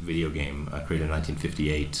first video game created in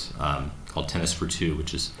 1958 called Tennis for Two,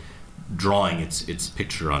 which is drawing its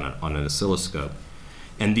picture on an oscilloscope.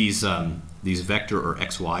 And these vector or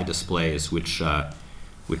XY displays, which kind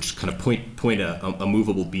of point a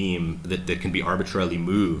movable beam that can be arbitrarily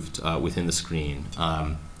moved within the screen,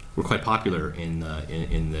 were quite popular in the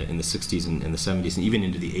 60s and the 70s and even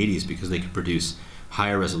into the 80s because they could produce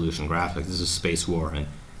higher resolution graphics. This is Space War, and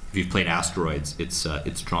if you've played Asteroids,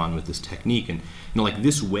 it's drawn with this technique. And like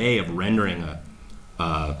this way of rendering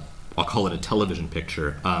I'll call it a television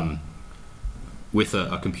picture with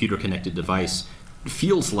a computer-connected device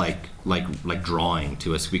feels like drawing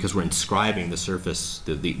to us because we're inscribing the surface,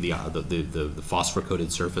 the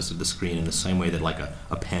phosphor-coated surface of the screen in the same way that like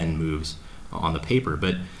a pen moves on the paper.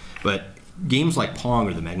 But games like Pong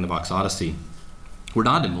or the Magnavox Odyssey were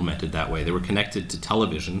not implemented that way. They were connected to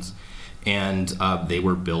televisions, and they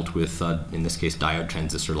were built with, in this case, diode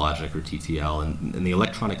transistor logic or TTL, and the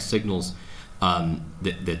electronic signals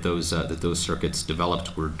that those circuits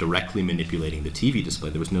developed were directly manipulating the TV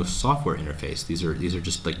display. There was no software interface. These are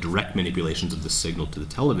just like direct manipulations of the signal to the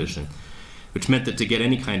television, which meant that to get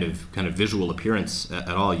any kind of visual appearance at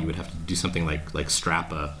all, you would have to do something like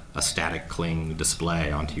strap a static cling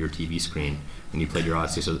display onto your TV screen when you played your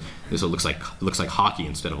Odyssey. So it looks like hockey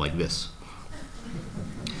instead of like this.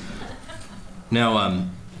 Now,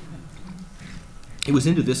 it was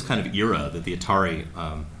into this kind of era that the Atari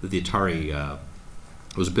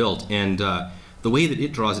was built, and the way that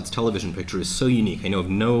it draws its television picture is so unique. I know of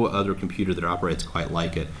no other computer that operates quite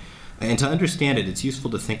like it. And to understand it, it's useful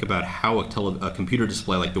to think about how a computer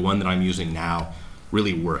display like the one that I'm using now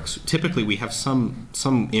really works. Typically, we have some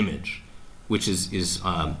image, which is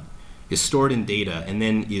stored in data and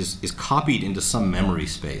then is copied into some memory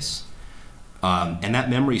space. And that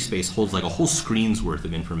memory space holds like a whole screen's worth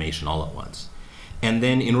of information all at once. And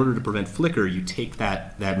then in order to prevent flicker, you take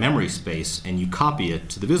that memory space and you copy it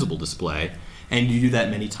to the visible display, and you do that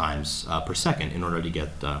many times per second in order to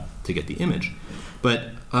get the image.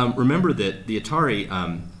 But remember that the Atari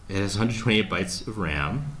it has 128 bytes of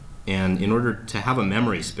RAM, and in order to have a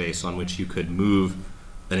memory space on which you could move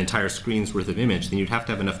an entire screen's worth of image, then you'd have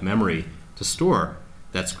to have enough memory to store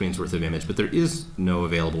that screen's worth of image. But there is no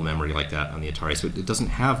available memory like that on the Atari, so it doesn't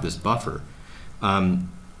have this buffer.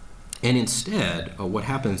 And instead, what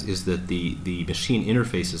happens is that the machine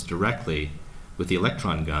interfaces directly with the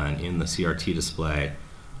electron gun in the CRT display,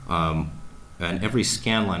 and every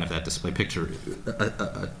scan line of that display picture,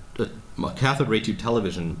 a cathode ray tube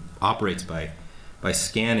television operates by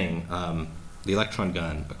scanning the electron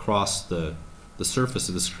gun across the surface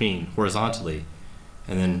of the screen horizontally,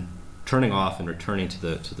 and then turning off and returning to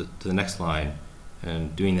the next line,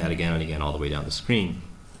 and doing that again and again all the way down the screen.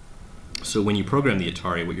 So when you program the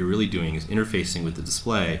Atari, what you're really doing is interfacing with the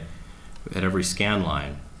display at every scan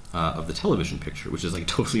line of the television picture, which is like a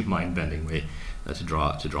totally mind-bending way to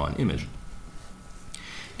draw an image.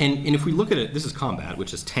 And if we look at it, this is Combat,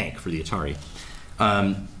 which is Tank for the Atari.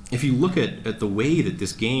 If you look at the way that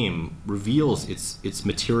this game reveals its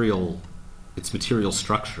material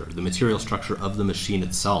structure, the material structure of the machine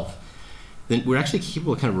itself, then we're actually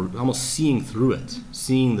capable of kind of almost seeing through it,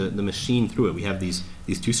 seeing the machine through it. We have these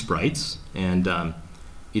two sprites, and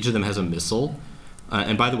each of them has a missile.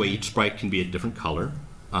 And by the way, each sprite can be a different color.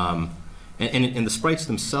 And the sprites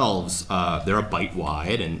themselves, they're a byte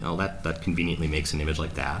wide, and that conveniently makes an image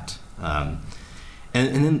like that. And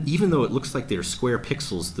then even though it looks like they're square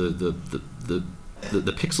pixels,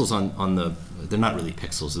 the pixels on the, they're not really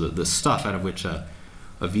pixels, the stuff out of which a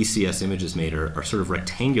VCS image is made are sort of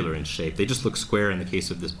rectangular in shape. They just look square in the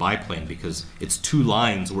case of this biplane because it's 2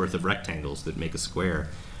 lines worth of rectangles that make a square.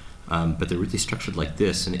 But they're really structured like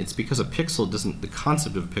this, and it's because the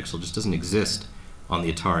concept of a pixel just doesn't exist on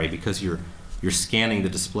the Atari, because you're scanning the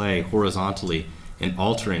display horizontally and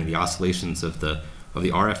altering the oscillations of the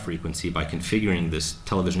RF frequency by configuring this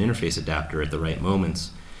television interface adapter at the right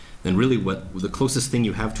moments. Then really the closest thing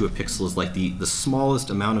you have to a pixel is like the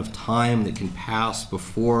smallest amount of time that can pass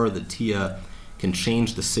before the TIA can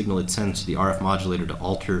change the signal it sends to the RF modulator to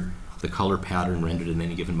alter the color pattern rendered at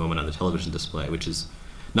any given moment on the television display, which is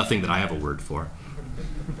nothing that I have a word for.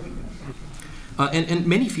 And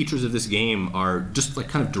many features of this game are just like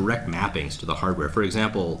kind of direct mappings to the hardware. For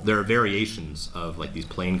example, there are variations of like these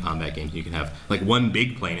plane combat games. You can have like 1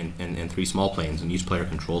 big plane and 3 small planes, and each player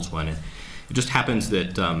controls one. And it just happens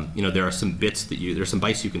that there are some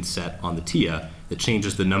bytes you can set on the TIA that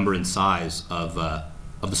changes the number and size of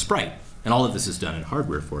the sprite, and all of this is done in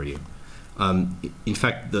hardware for you. In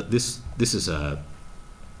fact, this is a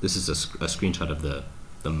screenshot of the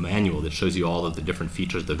manual that shows you all of the different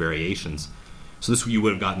features, the variations. So you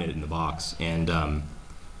would have gotten it in the box, and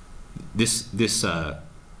this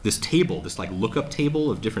table, this like lookup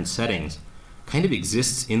table of different settings, kind of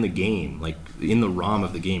exists in the game, like in the ROM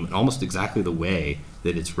of the game, almost exactly the way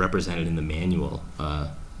that it's represented in the manual.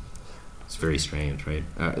 It's very strange, right?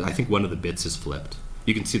 I think one of the bits is flipped.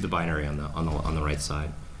 You can see the binary on the right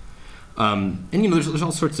side. And you know, there's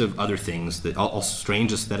all sorts of other things, that all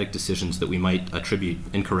strange aesthetic decisions that we might attribute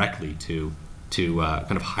incorrectly to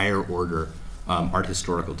kind of higher order art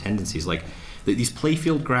historical tendencies. Like these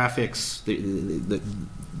playfield graphics,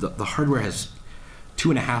 the hardware has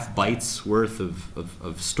 2.5 bytes worth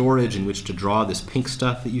of storage in which to draw this pink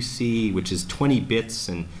stuff that you see, which is 20 bits,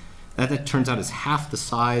 and that turns out is half the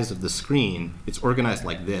size of the screen. It's organized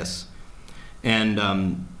like this.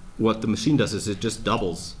 And what the machine does is it just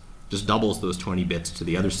doubles those 20 bits to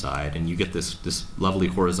the other side, and you get this lovely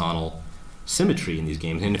horizontal symmetry in these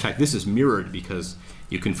games. And in fact, this is mirrored because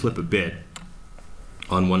you can flip a bit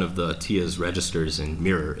on one of the TIA's registers and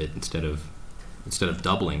mirror it instead of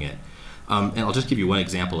doubling it. And I'll just give you one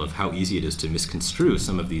example of how easy it is to misconstrue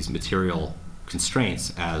some of these material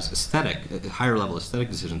constraints as aesthetic, higher level aesthetic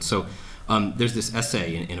decisions. So there's this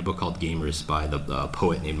essay in a book called Gamers by the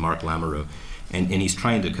poet named Marc Lamoureux, and he's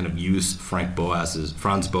trying to kind of use Franz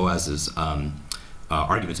Boas's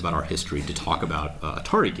arguments about art history to talk about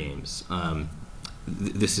Atari games.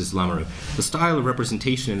 This is Lamoureux. The style of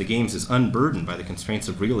representation in the games is unburdened by the constraints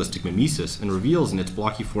of realistic mimesis and revels in its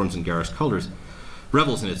blocky forms and garish colors.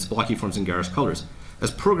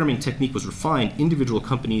 As programming technique was refined, individual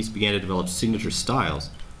companies began to develop signature styles.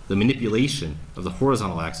 The manipulation of the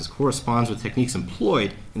horizontal axis corresponds with techniques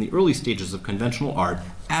employed in the early stages of conventional art,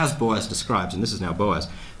 as Boas describes, and this is now Boas.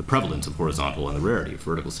 The prevalence of horizontal and the rarity of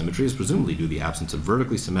vertical symmetry is presumably due to the absence of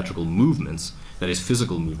vertically symmetrical movements, that is,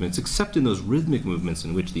 physical movements, except in those rhythmic movements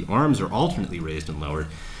in which the arms are alternately raised and lowered,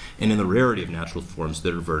 and in the rarity of natural forms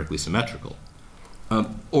that are vertically symmetrical.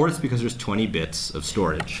 Or it's because there's 20 bits of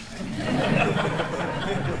storage,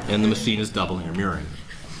 and the machine is doubling or mirroring.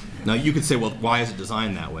 Now you could say, well, why is it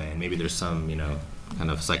designed that way? And maybe there's some, you know,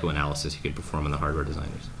 kind of psychoanalysis you could perform on the hardware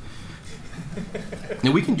designers.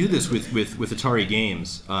 Now we can do this with Atari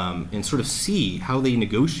games and sort of see how they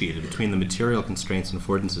negotiated between the material constraints and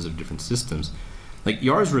affordances of different systems. Like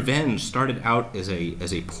Yar's Revenge started out as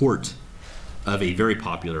a port of a very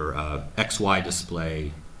popular XY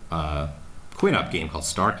display coin-op game called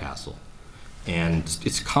Star Castle. And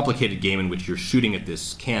it's a complicated game in which you're shooting at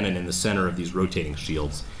this cannon in the center of these rotating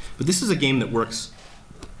shields. But this is a game that works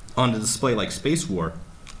on the display like Space War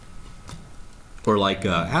or like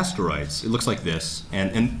Asteroids. It looks like this.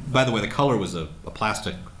 And by the way, the color was a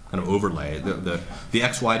plastic kind of overlay. These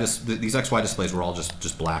XY displays were all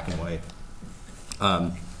just black and white.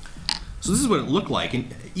 So this is what it looked like.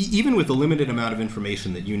 And even with the limited amount of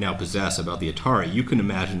information that you now possess about the Atari, you can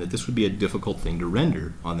imagine that this would be a difficult thing to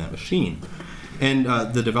render on that machine. And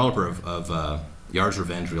the developer of Yar's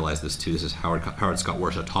Revenge realized this too. This is Howard Scott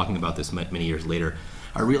Warshaw talking about this many years later.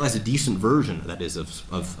 I realized a decent version, that is,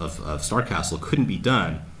 of Star Castle couldn't be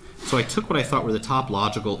done. So I took what I thought were the top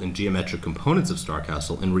logical and geometric components of Star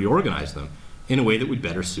Castle and reorganized them in a way that would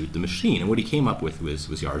better suit the machine. And what he came up with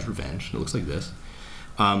was Yar's Revenge. And it looks like this.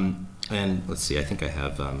 And let's see, I think I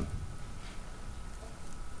have,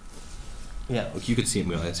 yeah, look, you can see it.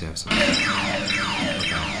 Well, let's have some. Okay.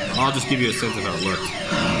 I'll just give you a sense of how it looked.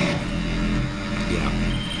 Yeah,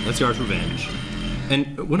 that's Yar's Revenge.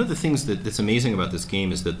 And one of the things that's amazing about this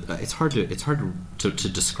game is that it's hard to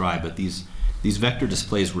describe, but these vector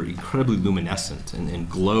displays were incredibly luminescent and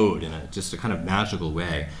glowed in just a kind of magical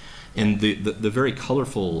way. And the very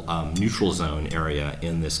colorful neutral zone area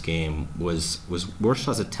in this game was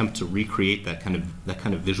Warshaw's attempt to recreate that kind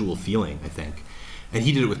of visual feeling, I think. And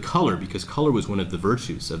he did it with color because color was one of the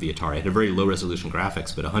virtues of the Atari. It had a very low resolution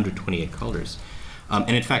graphics, but 128 colors.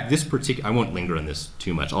 And in fact, this particular, I won't linger on this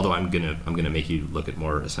too much, although I'm gonna make you look at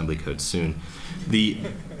more assembly code soon.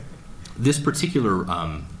 This particular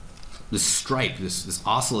this stripe, this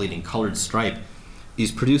oscillating colored stripe, is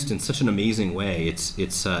produced in such an amazing way.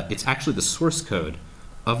 It's actually the source code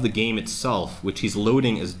of the game itself, which he's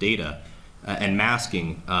loading as data and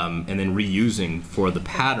masking and then reusing for the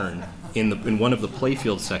pattern in one of the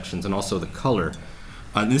playfield sections and also the color.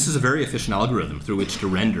 And this is a very efficient algorithm through which to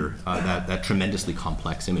render that tremendously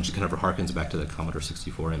complex image. It kind of harkens back to the Commodore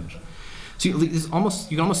 64 image. So you can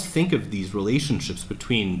almost think of these relationships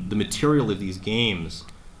between the material of these games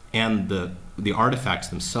and the artifacts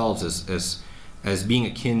themselves as being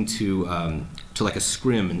akin to like a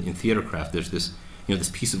scrim in theatercraft. There's this this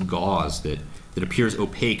piece of gauze that appears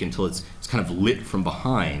opaque until it's kind of lit from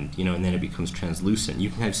behind, and then it becomes translucent. You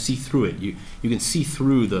can kind of see through it. You can see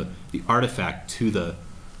through the artifact to the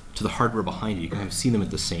hardware behind you. You can kind of see them at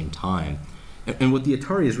the same time. And what the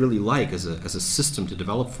Atari is really like as a system to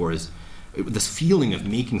develop for is this feeling of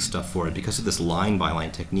making stuff for it, because of this line by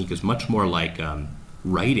line technique, is much more like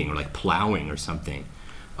writing or like plowing or something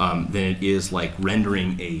than it is like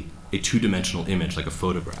rendering a two-dimensional image like a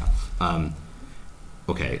photograph.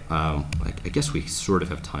 Okay, I guess we sort of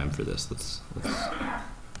have time for this.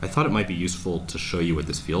 I thought it might be useful to show you what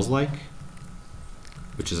this feels like,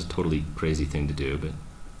 which is a totally crazy thing to do, but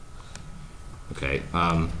okay.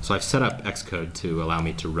 So I've set up Xcode to allow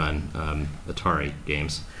me to run Atari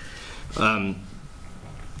games.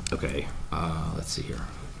 Okay, let's see here.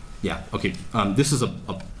 Yeah, okay. This is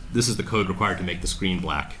the code required to make the screen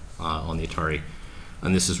black on the Atari,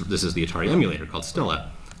 and this is the Atari emulator called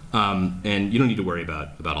Stella. And you don't need to worry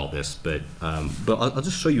about all this, but I'll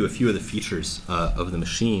just show you a few of the features of the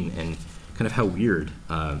machine and kind of how weird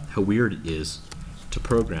it is to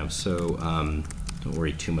program. So don't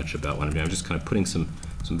worry too much about what I'm doing. I'm just kind of putting some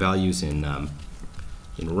values in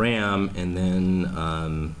RAM, and then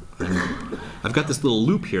I've got this little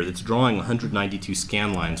loop here that's drawing 192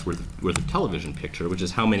 scan lines worth of television picture, which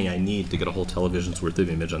is how many I need to get a whole television's worth of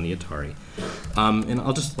image on the Atari. And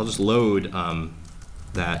I'll just load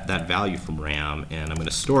that value from RAM, and I'm going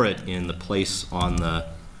to store it in the place on the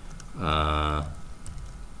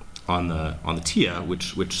TIA,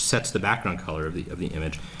 which sets the background color of the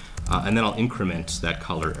image, and then I'll increment that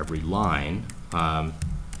color every line. And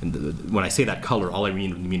when I say that color, all I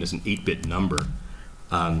mean is an 8-bit number,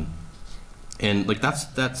 and like that's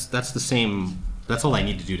the same. That's all I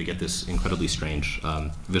need to do to get this incredibly strange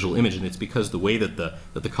visual image, and it's because the way that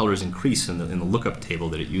the colors increase in the lookup table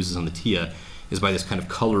that it uses on the TIA is by this kind of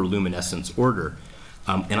color luminescence order,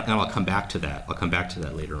 and I'll come back to that. I'll come back to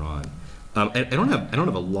that later on. I don't have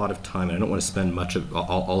a lot of time, and I don't want to spend much of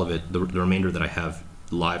all of it, the remainder that I have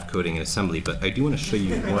live coding and assembly. But I do want to show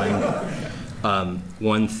you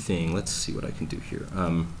one thing. Let's see what I can do here.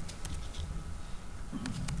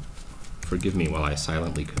 Forgive me while I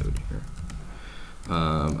silently code here.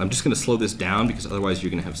 I'm just going to slow this down because otherwise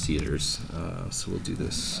you're going to have seizures. So we'll do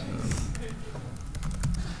this.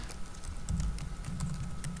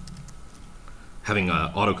 Having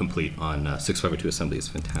autocomplete on 6502 assembly is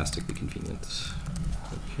fantastically convenient.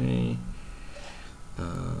 Okay.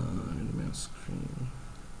 Mouse screen.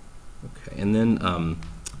 Okay, and then what I'm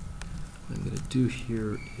going to do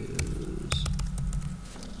here is,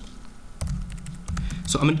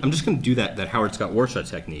 so I'm just going to do that Howard Scott Warshaw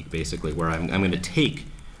technique, basically, where I'm going to take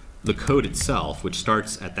the code itself, which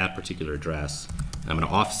starts at that particular address, and I'm going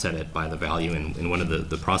to offset it by the value in one of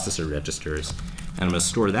the processor registers, and I'm going to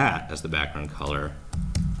store that as the background color,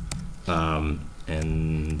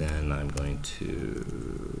 and then I'm going to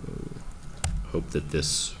hope that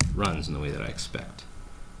this runs in the way that I expect.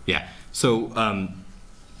 Yeah, so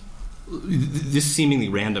this seemingly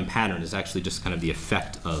random pattern is actually just kind of the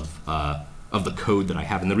effect of the code that I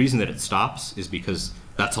have, and the reason that it stops is because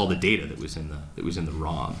that's all the data that was in the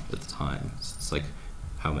ROM at the time. It's like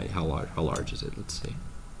how large is it? Let's see.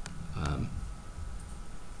 Yeah,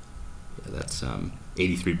 that's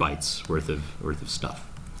 83 bytes worth of stuff.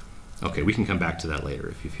 Okay, we can come back to that later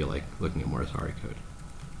if you feel like looking at more Atari code.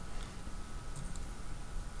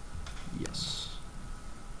 Yes.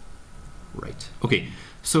 Right. Okay.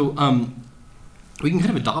 So we can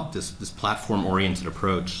kind of adopt this platform-oriented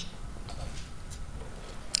approach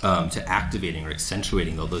to activating or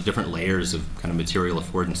accentuating the different layers of kind of material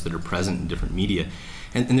affordance that are present in different media.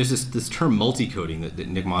 And there's this term multi-coding that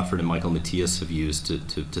Nick Montfort and Michael Matthias have used to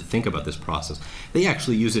think about this process. They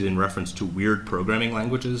actually use it in reference to weird programming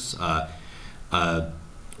languages.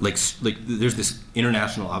 Like there's this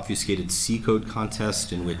international obfuscated C code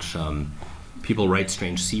contest in which people write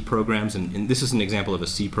strange C programs, and this is an example of a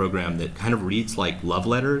C program that kind of reads like love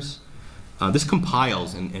letters. This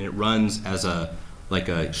compiles and it runs as like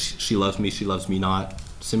a she loves me not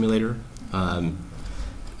simulator.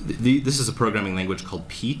 This is a programming language called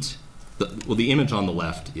Pete. The image on the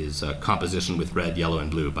left is Composition with Red, Yellow, and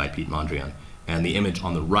Blue by Pete Mondrian, and the image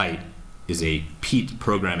on the right is a Pete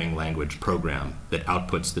programming language program that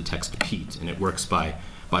outputs the text Pete, and it works by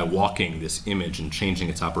walking this image and changing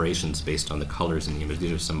its operations based on the colors in the image.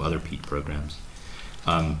 These are some other Pete programs.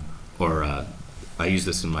 I use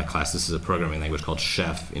this in my class. This is a programming language called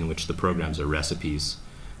Chef, in which the programs are recipes.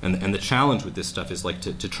 And the challenge with this stuff is like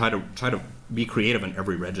to try to be creative on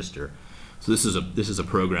every register. So this is a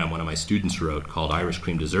program one of my students wrote called Irish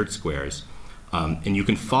Cream Dessert Squares, and you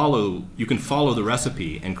can follow the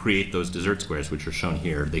recipe and create those dessert squares, which are shown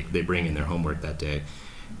here. They bring in their homework that day,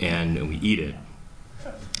 and we eat it.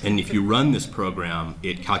 And if you run this program,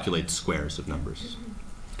 it calculates squares of numbers,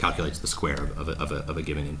 calculates the square of a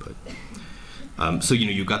given input. So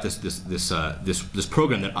you've got this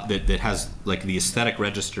program that has like the aesthetic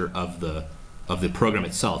register of the program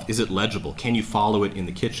itself. Is it legible? Can you follow it in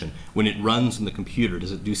the kitchen? When it runs in the computer,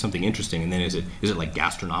 does it do something interesting? And then is it like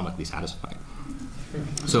gastronomically satisfying?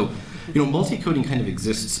 So multi-coding kind of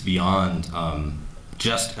exists beyond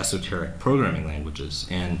just esoteric programming languages.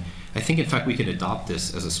 And I think, in fact, we could adopt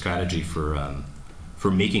this as a strategy for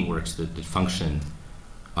making works that function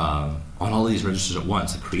on all these registers at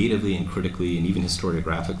once, creatively and critically and even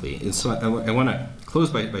historiographically. And so I want to close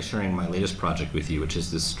by sharing my latest project with you, which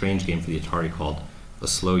is this strange game for the Atari called A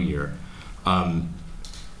Slow Year.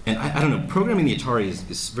 And I don't know, programming the Atari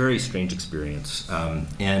is a very strange experience.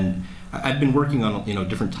 And I've been working on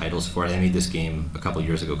different titles for it. I made this game a couple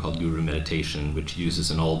years ago called Guru Meditation, which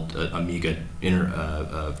uses an old Amiga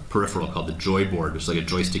peripheral called the Joyboard, which is like a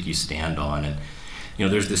joystick you stand on. And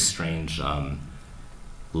there's this strange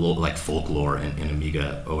like folklore in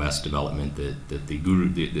Amiga OS development that the Guru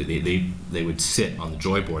they would sit on the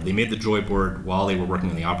Joyboard. They made the Joyboard while they were working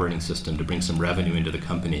on the operating system to bring some revenue into the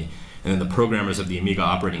company. And then the programmers of the Amiga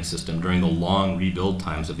operating system, during the long rebuild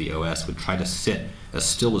times of the OS, would try to sit as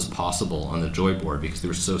still as possible on the Joyboard because they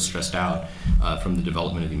were so stressed out from the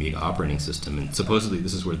development of the Amiga operating system. And supposedly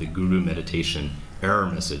this is where the Guru Meditation error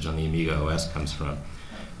message on the Amiga OS comes from.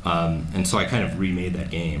 And so I kind of remade that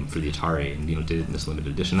game for the Atari and did it in this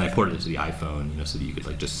limited edition. And I ported it to the iPhone, so that you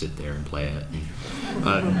could just sit there and play it.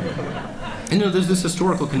 And there's this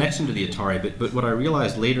historical connection to the Atari, but what I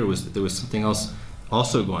realized later was that there was something else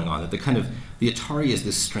also going on, that the Atari is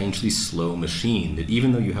this strangely slow machine that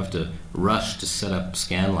even though you have to rush to set up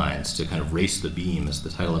scan lines to kind of race the beam, as the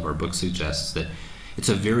title of our book suggests, that it's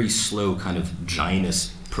a very slow kind of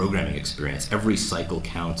giantist programming experience. Every cycle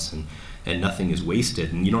counts and nothing is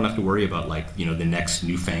wasted, and you don't have to worry about the next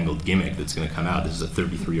newfangled gimmick that's going to come out. This is a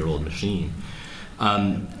 33-year-old machine.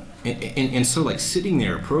 And so sitting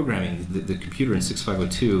there programming the computer in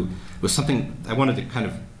 6502 was something I wanted to kind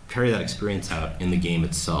of carry that experience out in the game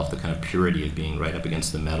itself, the kind of purity of being right up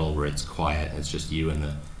against the metal where it's quiet and it's just you and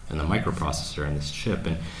the microprocessor and this chip.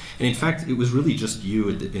 And in fact, it was really just you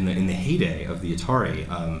in the heyday of the Atari.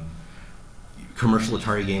 Commercial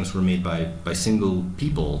Atari games were made by single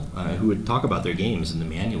people who would talk about their games in the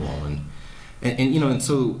manual, and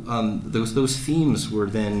so those themes were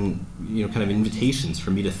then kind of invitations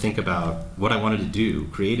for me to think about what I wanted to do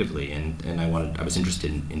creatively, and I was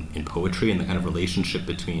interested in poetry and the kind of relationship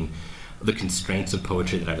between the constraints of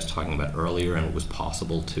poetry that I was talking about earlier and what was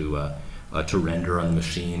possible to render on the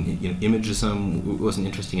machine. Imagism was an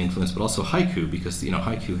interesting influence, but also haiku, because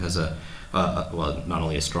haiku has well, not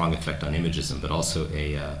only a strong effect on imagism, but also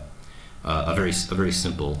a very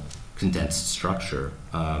simple condensed structure.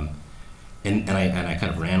 And I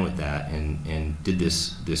kind of ran with that and did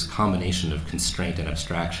this combination of constraint and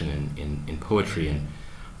abstraction in poetry, and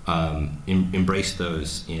embraced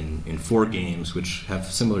those in 4 games which have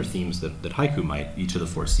similar themes that haiku might, each of the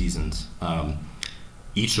 4 seasons,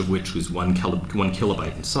 each of which was 1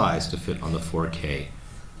 kilobyte in size to fit on the 4K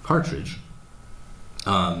cartridge.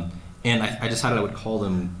 And I decided I would call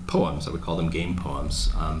them poems. I would call them game poems.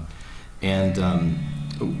 They're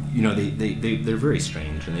very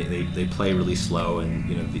strange, and they play really slow, and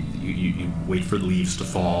you wait for the leaves to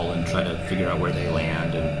fall and try to figure out where they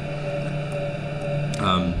land,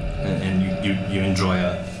 and you enjoy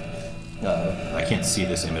I can't see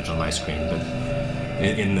this image on my screen, but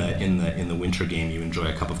in the winter game you enjoy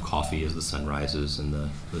a cup of coffee as the sun rises, and the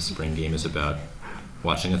spring game is about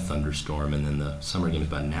watching a thunderstorm, and then the summer game is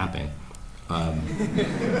about napping. And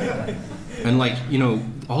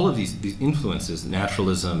all of these influences,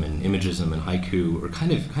 naturalism and imagism and haiku, are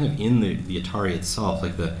kind of in the Atari itself,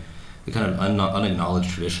 like the kind of unacknowledged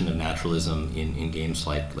tradition of naturalism in games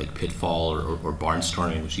like Pitfall or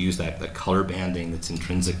Barnstorming, which use that color banding that's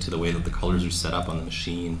intrinsic to the way that the colors are set up on the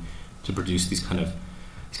machine to produce these kind of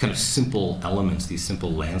simple elements, these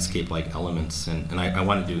simple landscape-like elements, and I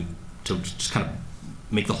wanted to just kind of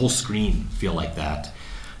make the whole screen feel like that.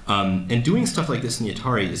 And doing stuff like this in the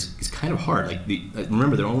Atari is kind of hard.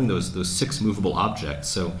 Remember, there are only those 6 movable objects,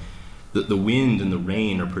 so the wind and the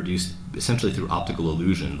rain are produced essentially through optical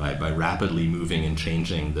illusion by rapidly moving and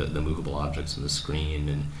changing the movable objects on the screen,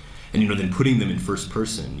 and then putting them in first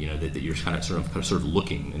person. That you're kind of sort of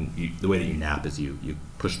looking, and the way that you nap is you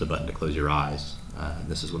push the button to close your eyes. And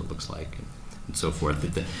this is what it looks like, and so forth.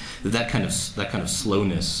 That kind of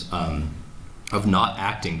slowness of not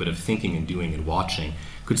acting, but of thinking and doing and watching,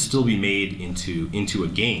 could still be made into a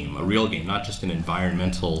game, a real game, not just an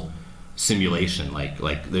environmental simulation.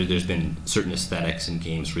 There's been certain aesthetics in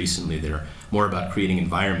games recently that are more about creating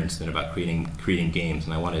environments than about creating games.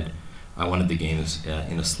 And I wanted the games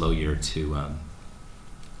in A Slow Year to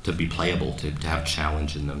be playable, to have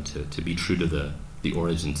challenge in them, to be true to the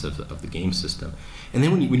origins of the game system. And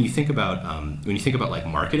then when you think about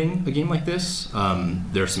marketing a game like this,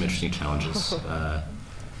 there are some interesting challenges.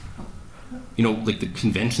 you know, like the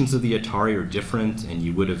conventions of the Atari are different, and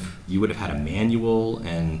you would have had a manual,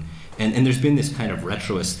 and there's been this kind of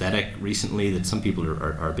retro aesthetic recently that some people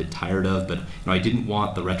are a bit tired of. But you know, I didn't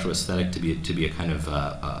want the retro aesthetic to be a kind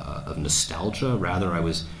of nostalgia. Rather, I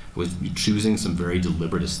was choosing some very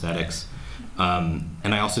deliberate aesthetics, and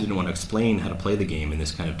I also didn't want to explain how to play the game in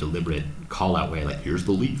this kind of deliberate call-out way, like here's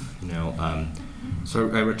the leaf, you know.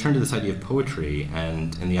 So I returned to this idea of poetry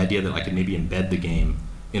and the idea that I could maybe embed the game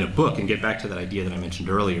in a book and get back to that idea that I mentioned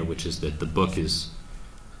earlier, which is that the book is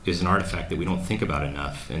an artifact that we don't think about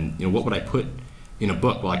enough. And you know, what would I put in a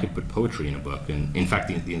book? Well, I could put poetry in a book, and in fact,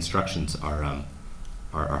 the instructions are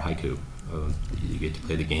haiku. You get to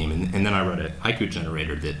play the game, and then I wrote a haiku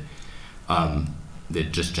generator that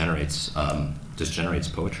just generates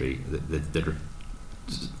poetry that are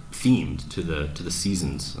themed to the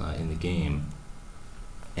seasons in the game.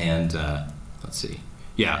 And let's see,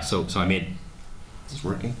 yeah. So I made. Is this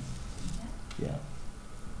working? Yeah.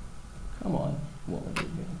 Come on. Won't let me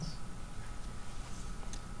advance.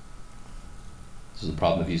 This is the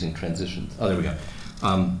problem of using transitions. Oh, there we go.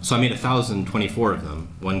 So I made 1,024 of them,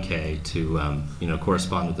 1K, to you know,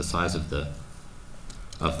 correspond with the size of the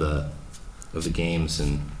games,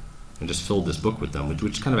 and just filled this book with them,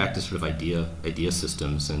 which kind of act as sort of idea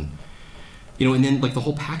systems. And you know, and then like the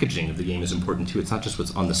whole packaging of the game is important too. It's not just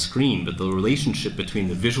what's on the screen, but the relationship between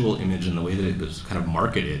the visual image and the way that it was kind of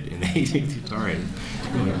marketed in the Atari.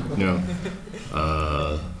 You know,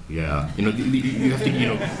 yeah. You know, you have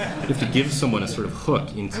to give someone a sort of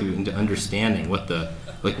hook into understanding what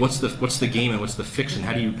what's the game and what's the fiction.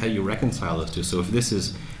 How do you reconcile those two? So if this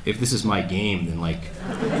is my game, then like.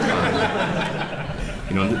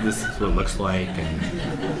 You know, this is what it looks like,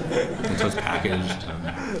 and so it's packaged.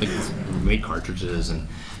 Like we made cartridges, and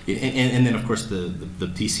then of course the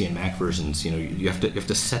PC and Mac versions. You know, you have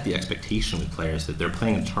to set the expectation with players that they're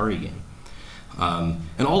playing an Atari game,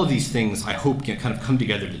 and all of these things I hope can kind of come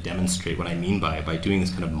together to demonstrate what I mean by doing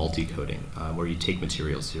this kind of multi-coding, where you take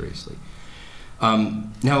material seriously.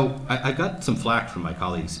 Now, I got some flack from my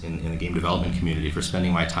colleagues in the game development community for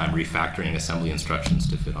spending my time refactoring assembly instructions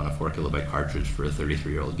to fit on a 4-kilobyte cartridge for a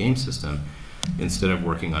 33-year-old game system, instead of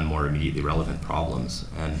working on more immediately relevant problems.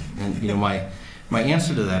 And you know, my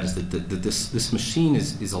answer to that is that this machine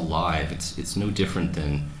is alive. It's no different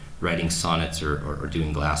than writing sonnets or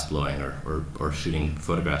doing glass blowing or shooting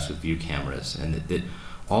photographs with view cameras, and that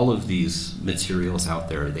all of these materials out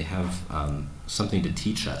there, they have something to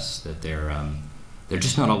teach us, that they're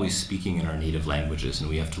just not always speaking in our native languages, and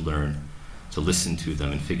we have to learn to listen to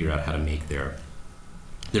them and figure out how to make their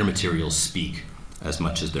materials speak as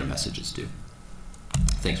much as their messages do.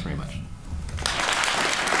 Thanks very much.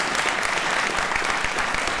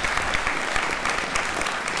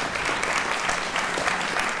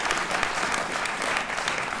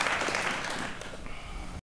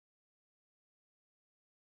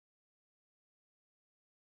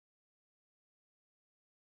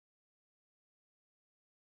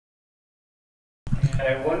 And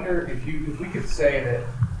I wonder if we could say that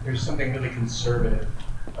there's something really conservative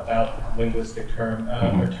about linguistic turn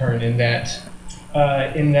in that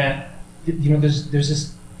you know, there's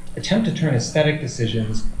this attempt to turn aesthetic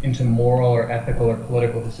decisions into moral or ethical or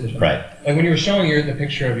political decisions. Right. Like when you were showing the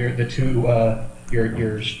picture of your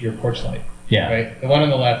porch light. Yeah. Right. The one on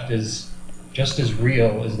the left is just as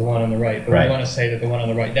real as the one on the right, but right. we want to say that the one on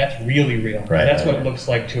the right, that's really real. Right. That's what it looks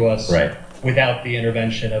like to us. Right. Without the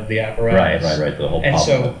intervention of the apparatus. Right. The whole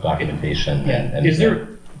problem of documentation.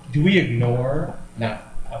 Do we ignore, not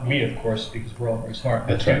we of course, because we're all very smart,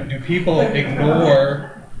 but That's right. do people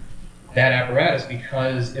ignore that apparatus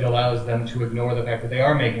because it allows them to ignore the fact that they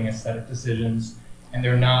are making aesthetic decisions and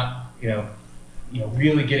they're not, you know,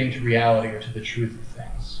 really getting to reality or to the truth of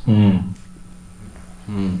things? I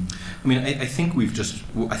mean, I think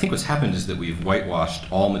what's happened is that we've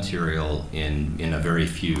whitewashed all material in a very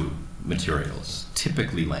few materials,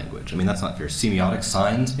 typically language. I mean, that's not fair. Semiotic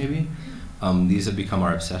signs, maybe. These have become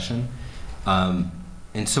our obsession.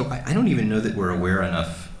 And so I don't even know that we're aware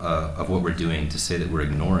enough of what we're doing to say that we're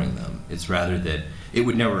ignoring them. It's rather that it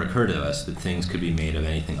would never occur to us that things could be made of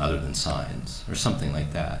anything other than signs, or something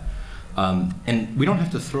like that. And we don't have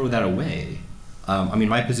to throw that away. I mean,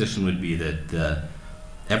 my position would be that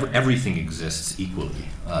everything exists equally,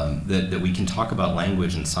 that we can talk about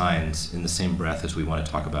language and signs in the same breath as we want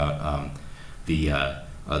to talk about the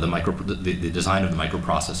design of the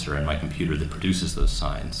microprocessor in my computer that produces those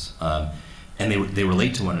signs. And they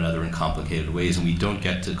relate to one another in complicated ways, and we don't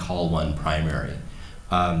get to call one primary.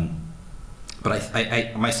 But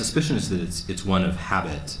my suspicion is that it's one of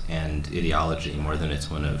habit and ideology more than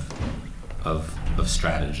it's one of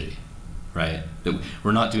strategy. right? That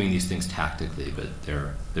we're not doing these things tactically, but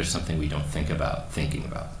there's something we don't think about thinking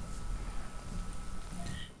about.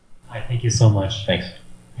 Hi, thank you so much. Thanks.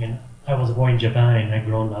 And I was born in Japan and I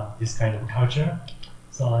grown up this kind of culture.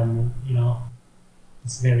 So I'm,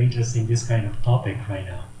 it's very interesting, this kind of topic right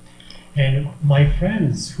now. And my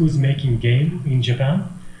friends who's making game in Japan,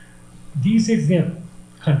 these days they're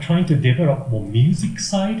trying to develop more music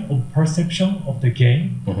side of perception of the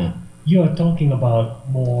game. Mm-hmm. You are talking about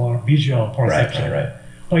more visual perception. Right.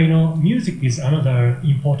 But music is another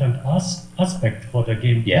important aspect for the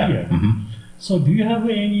game player. Mm-hmm. So do you have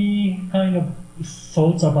any kind of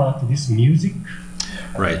thoughts about this music?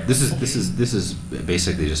 Right. This is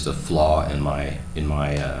basically just a flaw in my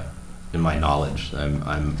knowledge.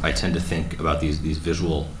 I tend to think about these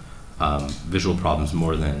visual problems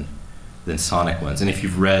more than sonic ones. And if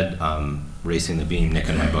you've read Racing the Beam, Nick,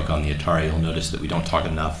 and my book on the Atari, you'll notice that we don't talk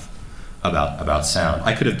enough about sound.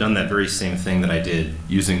 I could have done that very same thing that I did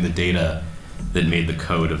using the data that made the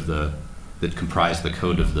code of that comprised the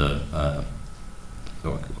code of the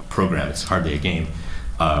program. It's hardly a game.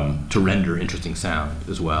 To render interesting sound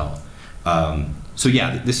as well. So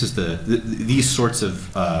yeah, this is these sorts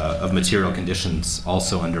of material conditions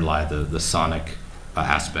also underlie the sonic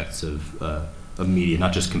aspects of media,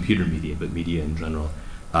 not just computer media, but media in general.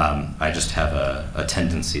 I just have a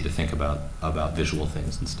tendency to think about visual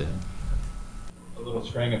things instead. A little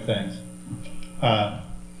string of things.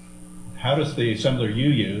 How does the assembler you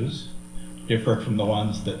use differ from the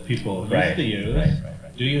ones that people used to use? Right.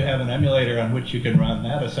 Do you have an emulator on which you can run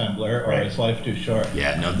that assembler, or is life too short?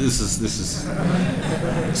 Yeah, no. This is.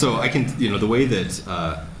 So I can, the way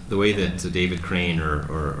that David Crane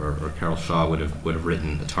or Carol Shaw would have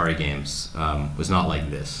written Atari games was not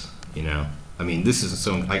like this. I mean, this is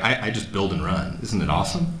so. Like I just build and run. Isn't it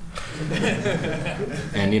awesome?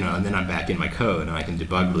 And and then I'm back in my code and I can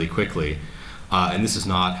debug really quickly. And this is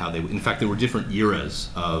not how they. In fact, there were different eras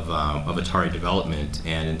of Atari development,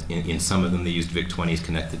 and in some of them they used VIC-20s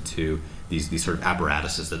connected to these sort of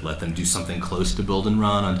apparatuses that let them do something close to build and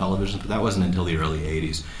run on television. But that wasn't until the early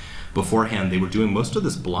 '80s. Beforehand, they were doing most of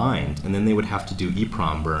this blind, and then they would have to do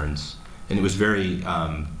EEPROM burns, and it was very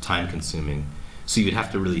time-consuming. So you'd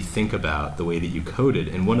have to really think about the way that you coded.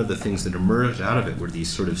 And one of the things that emerged out of it were these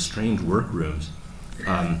sort of strange workrooms.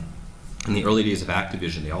 In the early days of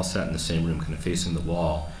Activision, they all sat in the same room, kind of facing the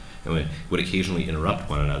wall, and would occasionally interrupt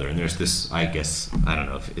one another. And there's this, I guess, I don't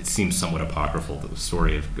know, if it seems somewhat apocryphal, the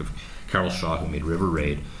story of Carol Shaw, who made River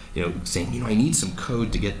Raid, saying, I need some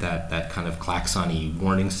code to get that kind of klaxon-y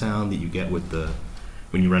warning sound that you get when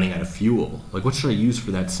you're running out of fuel. Like, what should I use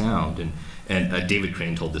for that sound? And David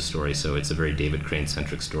Crane told this story, so it's a very David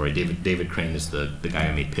Crane-centric story. David Crane is the guy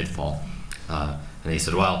who made Pitfall. And he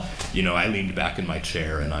said, well, I leaned back in my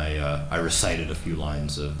chair and I recited a few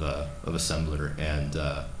lines of assembler, and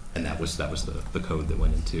that was the code that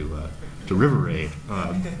went into River Raid.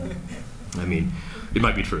 I mean, it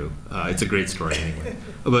might be true. It's a great story anyway.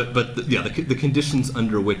 But the conditions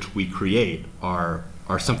under which we create are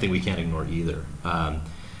something we can't ignore either.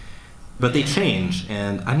 But they change,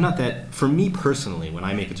 and I'm not that. For me personally, when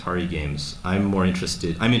I make Atari games, I'm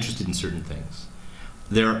interested in certain things.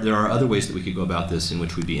 There are other ways that we could go about this in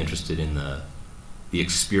which we'd be interested in the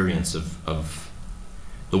experience of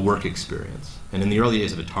the work experience. And in the early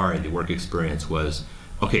days of Atari, the work experience was,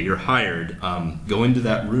 okay, you're hired, go into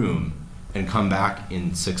that room and come back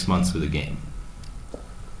in 6 months with a game.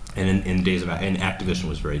 And in days of Activision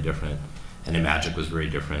was very different, and in Magic was very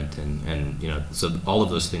different, and so all of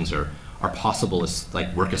those things are possible as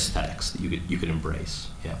like work aesthetics that you could embrace.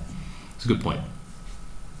 Yeah, it's a good point.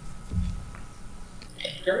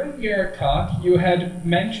 During your talk, you had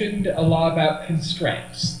mentioned a lot about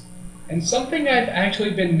constraints. And something I've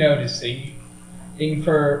actually been noticing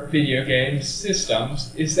for video game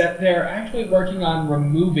systems is that they're actually working on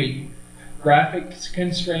removing graphics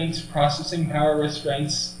constraints, processing power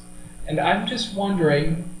restraints, and I'm just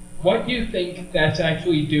wondering what you think that's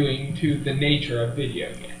actually doing to the nature of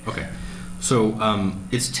video games. Okay. So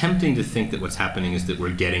it's tempting to think that what's happening is that we're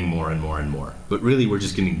getting more and more and more, but really we're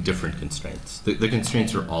just getting different constraints. The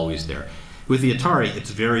constraints are always there. With the Atari, it's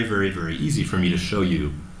very, very, very easy for me to show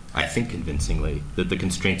you, I think convincingly, that the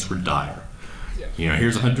constraints were dire. Yeah.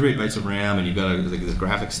 Here's 128 bytes of RAM, and you've got this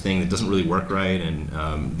graphics thing that doesn't really work right,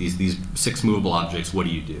 and these 6 movable objects, what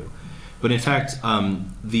do you do? But in fact,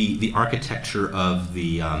 the architecture of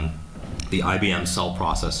the IBM cell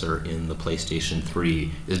processor in the PlayStation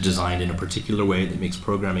 3 is designed in a particular way that makes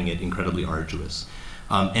programming it incredibly arduous.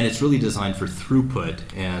 And it's really designed for throughput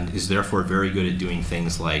and is therefore very good at doing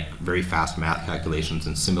things like very fast math calculations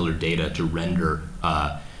and similar data to render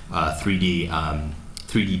 3D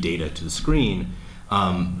 3D data to the screen,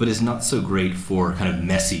 but is not so great for kind of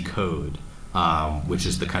messy code, which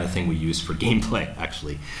is the kind of thing we use for gameplay,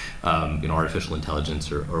 actually, artificial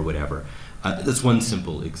intelligence or whatever. That's one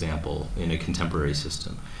simple example in a contemporary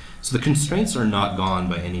system. So the constraints are not gone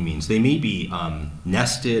by any means. They may be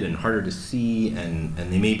nested and harder to see, and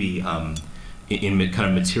they may be, in kind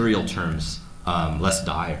of material terms, less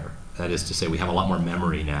dire. That is to say, we have a lot more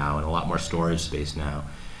memory now and a lot more storage space now.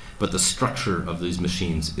 But the structure of these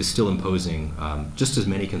machines is still imposing just as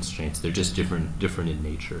many constraints. They're just different in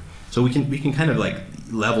nature. So we can kind of like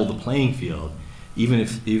level the playing field, even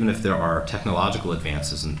if there are technological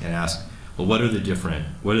advances, and ask, well, what are the different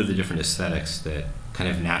aesthetics that kind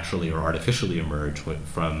of naturally or artificially emerge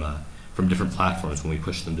from different platforms when we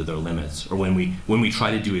push them to their limits, or when we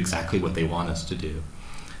try to do exactly what they want us to do.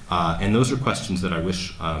 And those are questions that I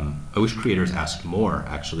wish creators asked more,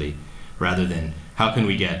 actually, rather than how can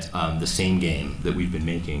we get the same game that we've been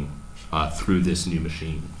making through this new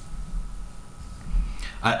machine.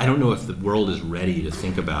 I don't know if the world is ready to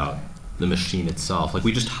think about the machine itself. Like,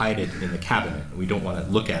 we just hide it in the cabinet, and we don't want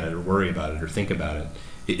to look at it or worry about it or think about it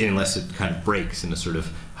unless it kind of breaks in a sort of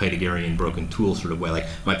Heideggerian broken tool sort of way. Like,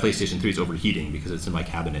 my PlayStation 3 is overheating because it's in my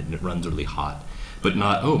cabinet and it runs really hot. But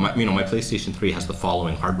not, oh, my PlayStation 3 has the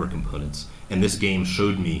following hardware components, and this game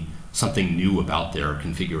showed me something new about their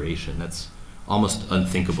configuration. That's almost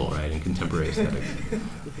unthinkable, right, in contemporary aesthetics.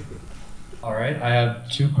 All right, I have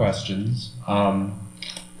two questions.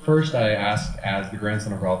 First, I ask, as the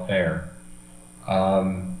grandson of Ralph Baer,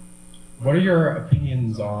 what are your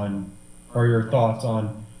opinions on, or your thoughts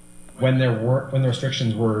on, when the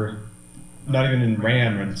restrictions were not even in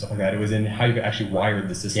RAM and stuff like that, it was in how you actually wired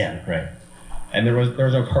the system. Yeah, right. And there was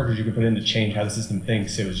no cartridge you could put in to change how the system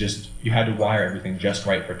thinks. It was just, you had to wire everything just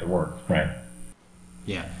right for it to work. Right.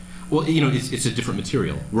 Yeah. Well, it's a different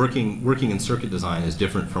material. Working in circuit design is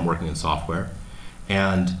different from working in software.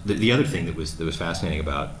 And the other thing that was fascinating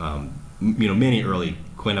about many early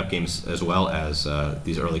coin-op games, as well as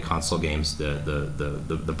these early console games,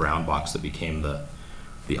 the brown box that became the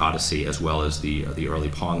Odyssey, as well as the early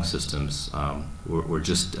Pong systems, were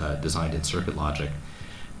just designed in circuit logic.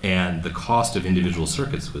 And the cost of individual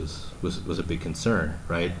circuits was a big concern,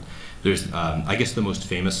 right? There's, I guess the most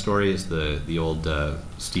famous story is the old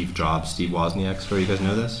Steve Jobs, Steve Wozniak story. You guys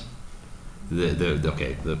know this? This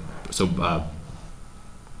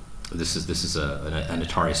is an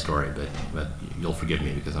Atari story, but you'll forgive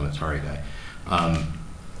me because I'm an Atari guy.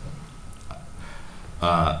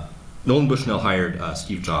 Nolan Bushnell hired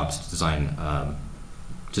Steve Jobs to design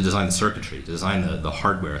the circuitry, to design the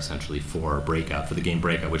hardware essentially for Breakout, for the game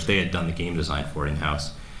Breakout, which they had done the game design for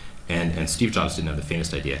in-house. And Steve Jobs didn't have the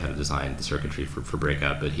faintest idea how to design the circuitry for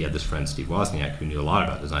Breakout, but he had this friend, Steve Wozniak, who knew a lot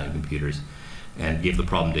about designing computers, and gave the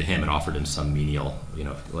problem to him and offered him some menial,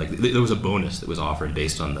 there was a bonus that was offered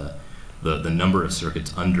based on the number of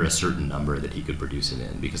circuits under a certain number that he could produce it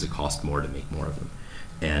in, because it cost more to make more of them.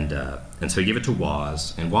 And so he gave it to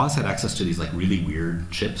Woz, and Woz had access to these like really weird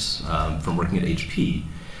chips from working at HP,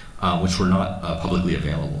 which were not publicly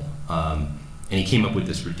available. And he came up with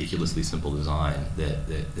this ridiculously simple design that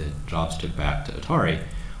Jobs took back to Atari,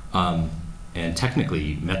 and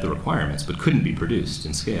technically met the requirements, but couldn't be produced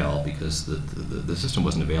in scale because the system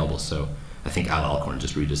wasn't available. So I think Al Alcorn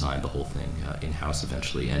just redesigned the whole thing in-house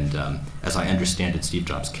eventually. And as I understand it, Steve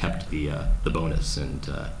Jobs kept the bonus, and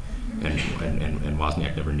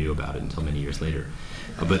Wozniak never knew about it until many years later.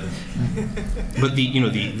 But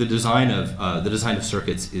the design of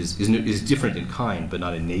circuits is different in kind, but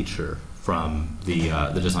not in nature, from the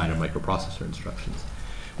design of microprocessor instructions.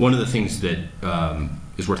 One of the things that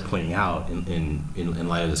is worth pointing out in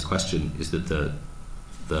light of this question is that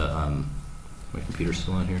my computer's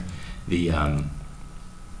still on here.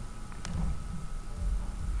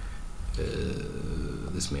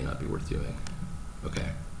 This may not be worth doing. Okay.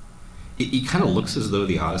 It kind of looks as though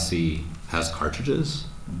the Odyssey has cartridges,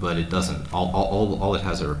 but it doesn't. All it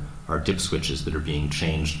has are dip switches that are being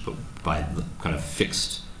changed by the kind of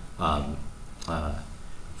fixed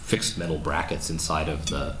metal brackets inside of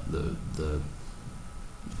the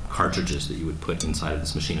cartridges that you would put inside of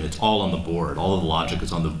this machine. And it's all on the board. All of the logic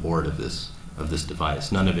is on the board of this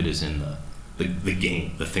device. None of it is in the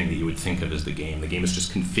game, the thing that you would think of as the game. The game is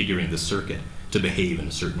just configuring the circuit to behave in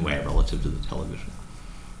a certain way relative to the television.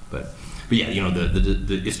 But yeah,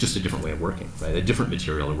 it's just a different way of working, right? A different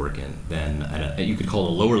material to work in than, you could call it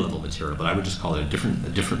a lower level material, but I would just call it a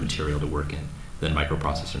different material to work in than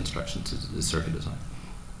microprocessor instructions is circuit design.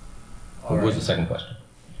 What was the second question?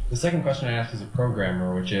 The second question I asked as a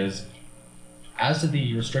programmer, which is, as to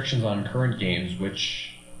the restrictions on current games,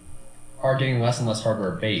 which are getting less and less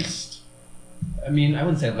hardware based, I mean, I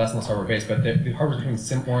wouldn't say less and less hardware based, but the hardware is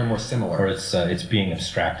becoming more and more similar. Or it's being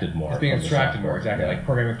abstracted more. It's being abstracted more, exactly. Yeah. Like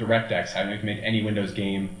programming with DirectX, having to make any Windows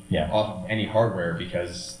game off of any hardware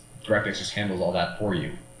because DirectX just handles all that for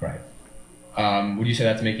you. Right. Would you say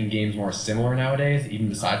that's making games more similar nowadays, even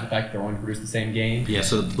besides the fact that they're wanting to produce the same game? Yeah,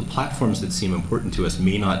 so the platforms that seem important to us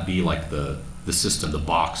may not be like the system, the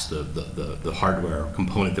box, the hardware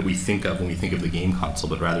component that we think of when we think of the game console,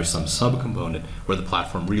 but rather some subcomponent where the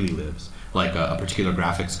platform really lives, like a particular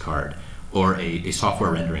graphics card, or a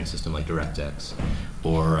software rendering system like DirectX,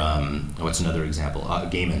 or what's another example? A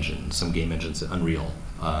game engine, some game engines, Unreal,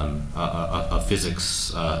 a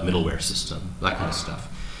physics middleware system, that kind of stuff.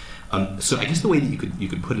 So I guess the way that you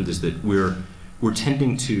could put it is that we're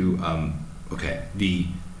tending to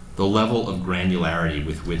the level of granularity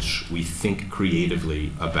with which we think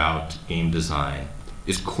creatively about game design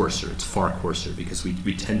is coarser. It's far coarser because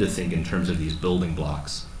we tend to think in terms of these building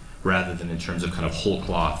blocks rather than in terms of kind of whole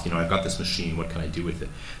cloth. You know, I've got this machine. What can I do with it?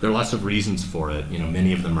 There are lots of reasons for it. You know,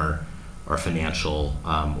 many of them are financial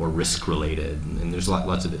or risk related, and there's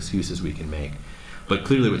lots of excuses we can make. But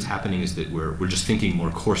clearly what's happening is that we're just thinking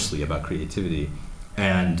more coarsely about creativity.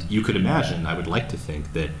 And you could imagine, I would like to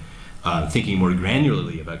think, that thinking more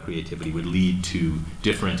granularly about creativity would lead to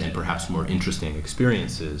different and perhaps more interesting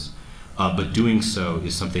experiences. But doing so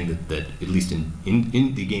is something that at least in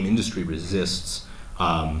the game industry resists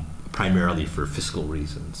primarily for fiscal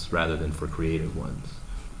reasons rather than for creative ones.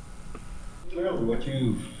 Clearly what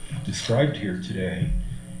you've described here today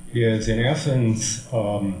is in essence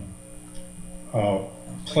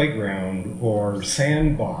playground or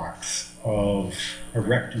sandbox of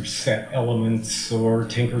erector set elements or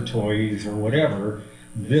tinker toys or whatever,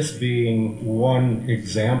 this being one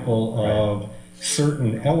example of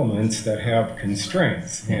certain elements that have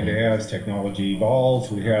constraints. And as technology evolves,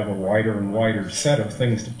 we have a wider and wider set of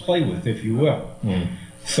things to play with, if you will.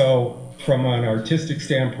 So from an artistic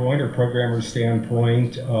standpoint or programmer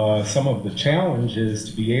standpoint, some of the challenge is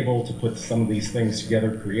to be able to put some of these things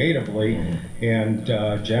together creatively and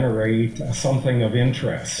generate something of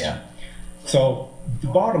interest. Yeah. So the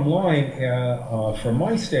bottom line, from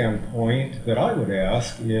my standpoint, that I would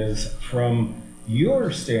ask is, from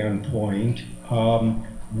your standpoint,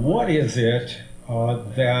 what is it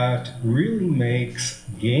that really makes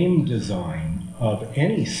game design of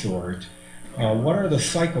any sort? What are the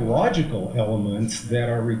psychological elements that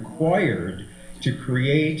are required to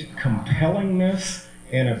create compellingness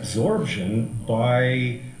and absorption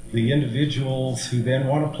by the individuals who then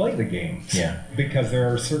want to play the games? Yeah. Because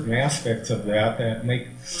there are certain aspects of that make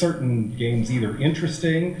certain games either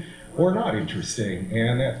interesting or not interesting,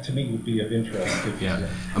 and that to me would be of interest. Yeah,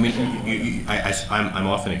 I mean, I'm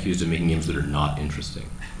often accused of making games that are not interesting,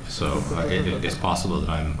 so it's possible that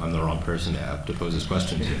I'm the wrong person to pose this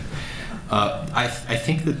question to. I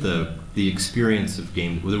think that the experience of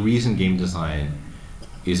game, the reason game design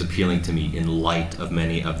is appealing to me in light of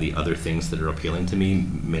many of the other things that are appealing to me,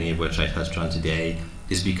 many of which I touched on today,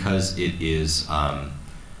 is because it is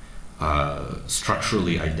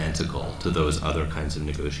structurally identical to those other kinds of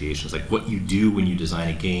negotiations. Like what you do when you design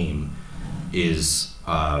a game is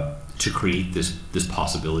to create this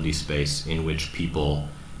possibility space in which people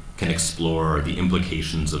can explore the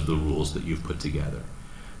implications of the rules that you've put together.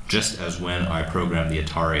 Just as when I program the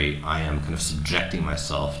Atari, I am kind of subjecting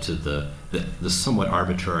myself to the somewhat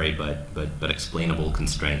arbitrary but explainable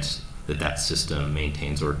constraints that system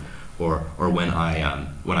maintains, or when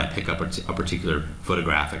I pick up a particular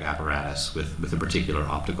photographic apparatus with a particular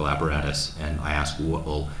optical apparatus, and I ask,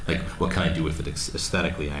 what can I do with it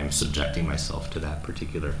aesthetically? I am subjecting myself to that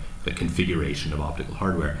particular configuration of optical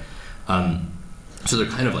hardware. So they're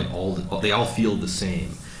kind of like they all feel the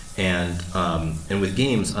same. And with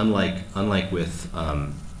games, unlike with, I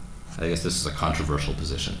guess this is a controversial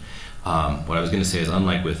position. What I was going to say is,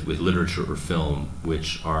 unlike with literature or film,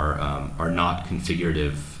 which are not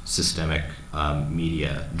configurative systemic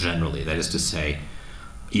media generally, that is to say,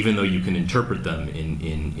 even though you can interpret them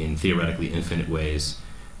in theoretically infinite ways,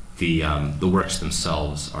 the works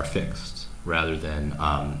themselves are fixed, rather than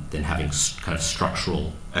having kind of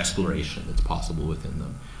structural exploration that's possible within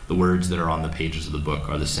them. The words that are on the pages of the book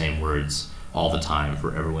are the same words all the time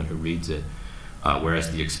for everyone who reads it,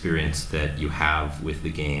 whereas the experience that you have with the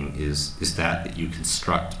game is that you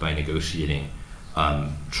construct by negotiating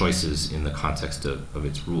choices in the context of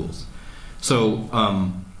its rules. So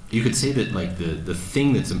you could say that like the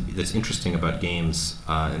thing that's interesting about games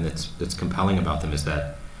and that's compelling about them is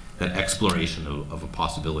that exploration of a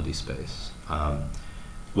possibility space.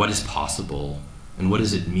 What is possible? And what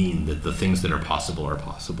does it mean that the things that are possible are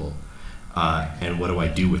possible? and what do I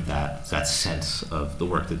do with that sense of the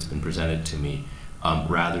work that's been presented to me,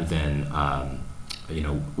 rather than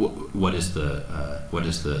what is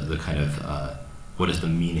the kind of what is the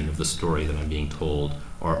meaning of the story that I'm being told,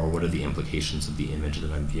 or what are the implications of the image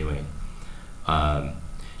that I'm viewing.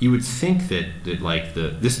 You would think that like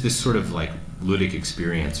this sort of like ludic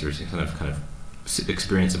experience, or kind of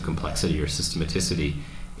experience of complexity or systematicity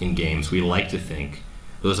in games, we like to think,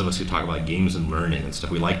 those of us who talk about games and learning and stuff,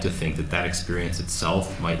 we like to think that experience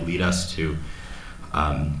itself might lead us to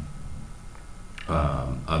a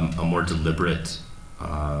more deliberate,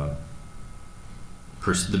 the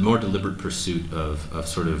more deliberate pursuit of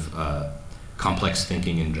sort of complex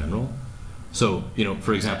thinking in general. So,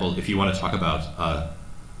 for example, if you want to talk about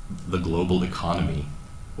the global economy,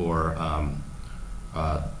 or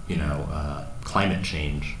climate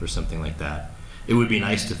change or something like that, it would be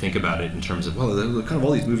nice to think about it in terms of, well, there are kind of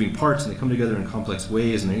all these moving parts and they come together in complex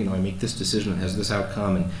ways, and I make this decision that has this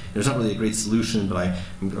outcome, and there's not really a great solution, but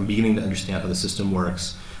I'm beginning to understand how the system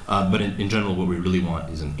works. But in general, what we really want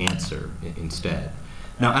is an answer instead.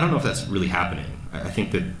 Now, I don't know if that's really happening. I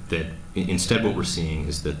think that instead what we're seeing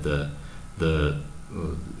is that the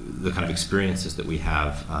kind of experiences that we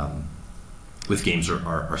have with games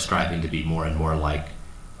are striving to be more and more like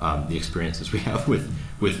the experiences we have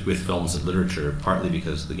with films and literature, partly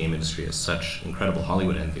because the game industry has such incredible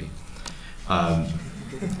Hollywood envy. But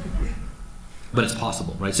it's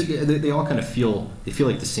possible, right? So they all kind of feel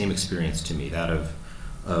like the same experience to me, that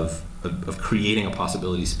of creating a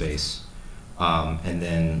possibility space, and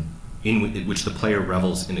then in which the player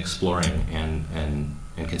revels in exploring and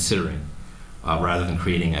considering, rather than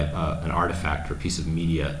creating an artifact or a piece of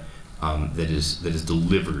media that is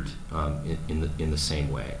delivered in the same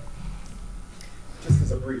way. Just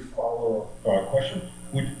as a brief follow-up question,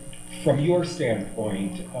 from your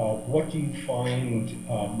standpoint, what do you find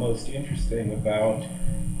most interesting about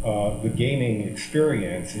the gaming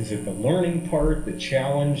experience? Is it the learning part, the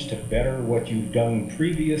challenge to better what you've done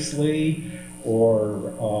previously,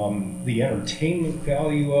 or the entertainment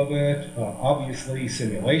value of it? Obviously,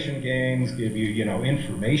 simulation games give you,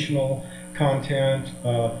 informational content.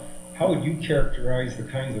 How would you characterize the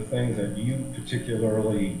kinds of things that you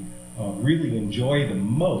particularly really enjoy the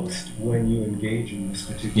most when you engage in this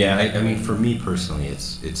particular? Yeah, I mean, for me personally,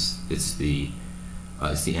 it's the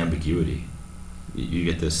ambiguity. You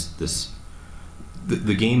get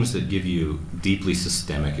the games that give you deeply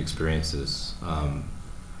systemic experiences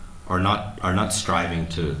are not striving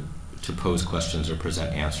to pose questions or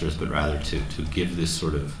present answers, but rather to give this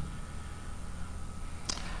sort of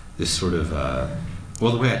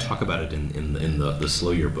well, the way I talk about it in the Slow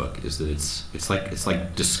Year book is that it's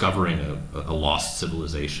like discovering a lost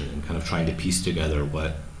civilization and kind of trying to piece together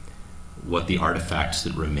what the artifacts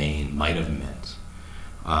that remain might have meant.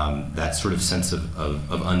 That sort of sense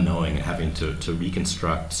of unknowing and having to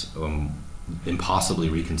reconstruct, impossibly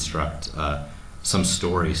reconstruct some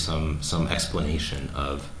story, some explanation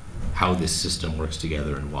of how this system works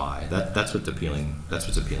together and why. That's what's appealing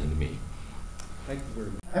to me.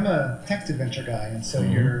 I'm a text adventure guy, and so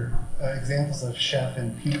your examples of Chef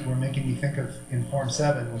and Pete were making me think of Inform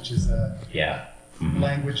 7, which is a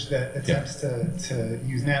language that attempts to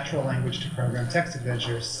use natural language to program text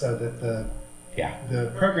adventures so that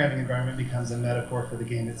the programming environment becomes a metaphor for the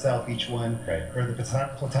game itself. Each one, or the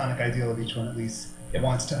platonic ideal of each one at least,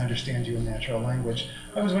 wants to understand you in natural language.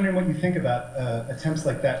 I was wondering what you think about attempts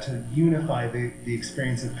like that to unify the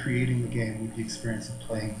experience of creating the game with the experience of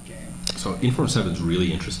playing the game. So Inform 7 is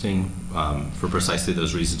really interesting for precisely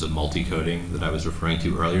those reasons of multi-coding that I was referring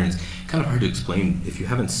to earlier. And it's kind of hard to explain if you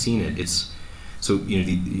haven't seen it. So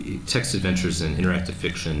the text adventures and interactive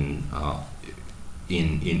fiction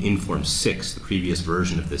in Inform 6, the previous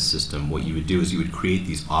version of this system, what you would do is you would create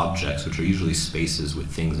these objects, which are usually spaces with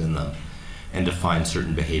things in them, and define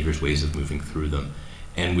certain behaviors, ways of moving through them.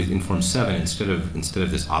 And with Inform 7, instead of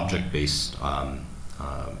this object-based,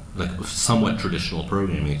 like somewhat traditional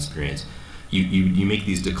programming experience, you make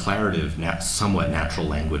these declarative, somewhat natural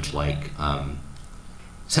language-like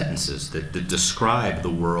sentences that describe the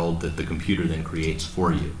world that the computer then creates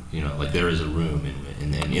for you. Like there is a room,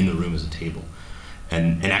 and then in the room is a table.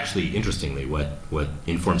 And actually, interestingly, what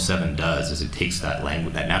Inform 7 does is it takes that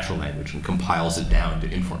natural language, and compiles it down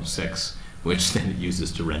to Inform 6, which then it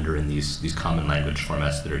uses to render in these common language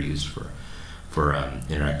formats that are used for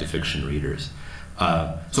interactive fiction readers.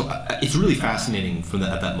 So it's really fascinating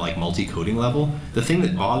at that like multi-coding level. The thing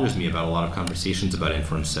that bothers me about a lot of conversations about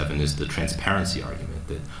Inform 7 is the transparency argument,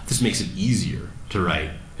 that this makes it easier to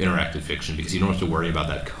write interactive fiction because you don't have to worry about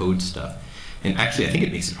that code stuff. And actually, I think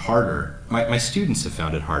it makes it harder. My students have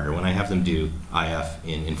found it harder. When I have them do IF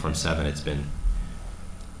in Inform 7, it's been,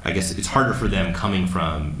 I guess it's harder for them coming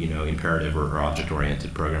from, you know, imperative or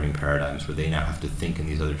object-oriented programming paradigms where they now have to think in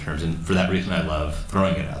these other terms. And for that reason, I love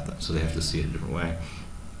throwing it at them, so they have to see it a different way.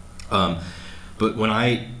 But when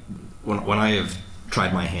I have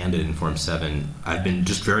tried my hand at Inform 7, I've been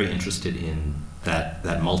just very interested in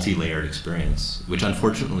that multi-layered experience, which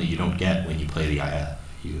unfortunately you don't get when you play the IF.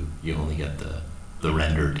 You only get the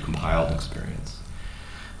rendered, compiled experience.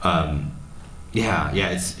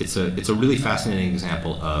 It's a really fascinating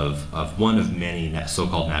example of one of many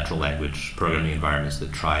so-called natural language programming environments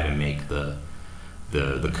that try to make the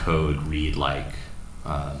code read like,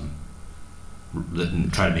 try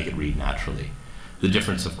to make it read naturally. The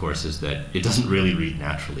difference, of course, is that it doesn't really read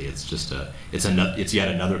naturally. It's just it's yet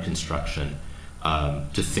another construction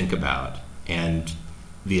to think about, and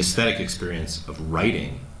the aesthetic experience of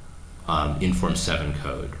writing Inform 7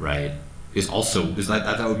 code, right,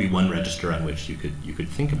 that would be one register on which you could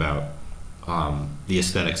think about the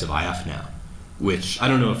aesthetics of IF now, which I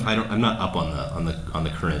don't know if I'm not up on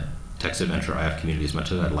the current text adventure IF community as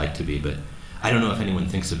much as I'd like to be, but I don't know if anyone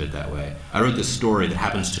thinks of it that way. I wrote this story that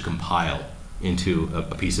happens to compile into a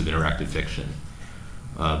piece of interactive fiction,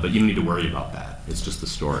 but you don't need to worry about that. It's just the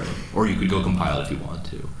story, or you could go compile if you want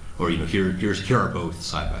to, or you know, here are both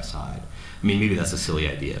side by side. I mean, maybe that's a silly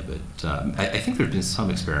idea, but I think there's been some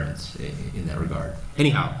experiments in that regard.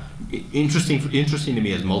 Anyhow, interesting to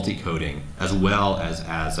me as multi-coding, as well as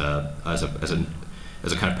a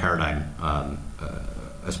kind of paradigm,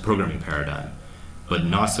 as a programming paradigm, but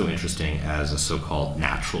not so interesting as a so-called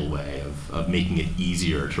natural way of making it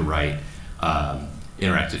easier to write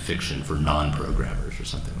interactive fiction for non-programmers or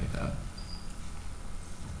something like that.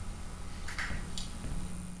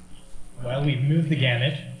 Well, we've moved the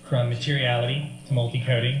gamut from materiality to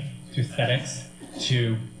multi-coding to aesthetics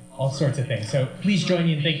to all sorts of things. So please join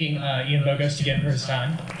me in thanking Ian Bogost again for his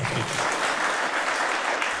time. Thank you.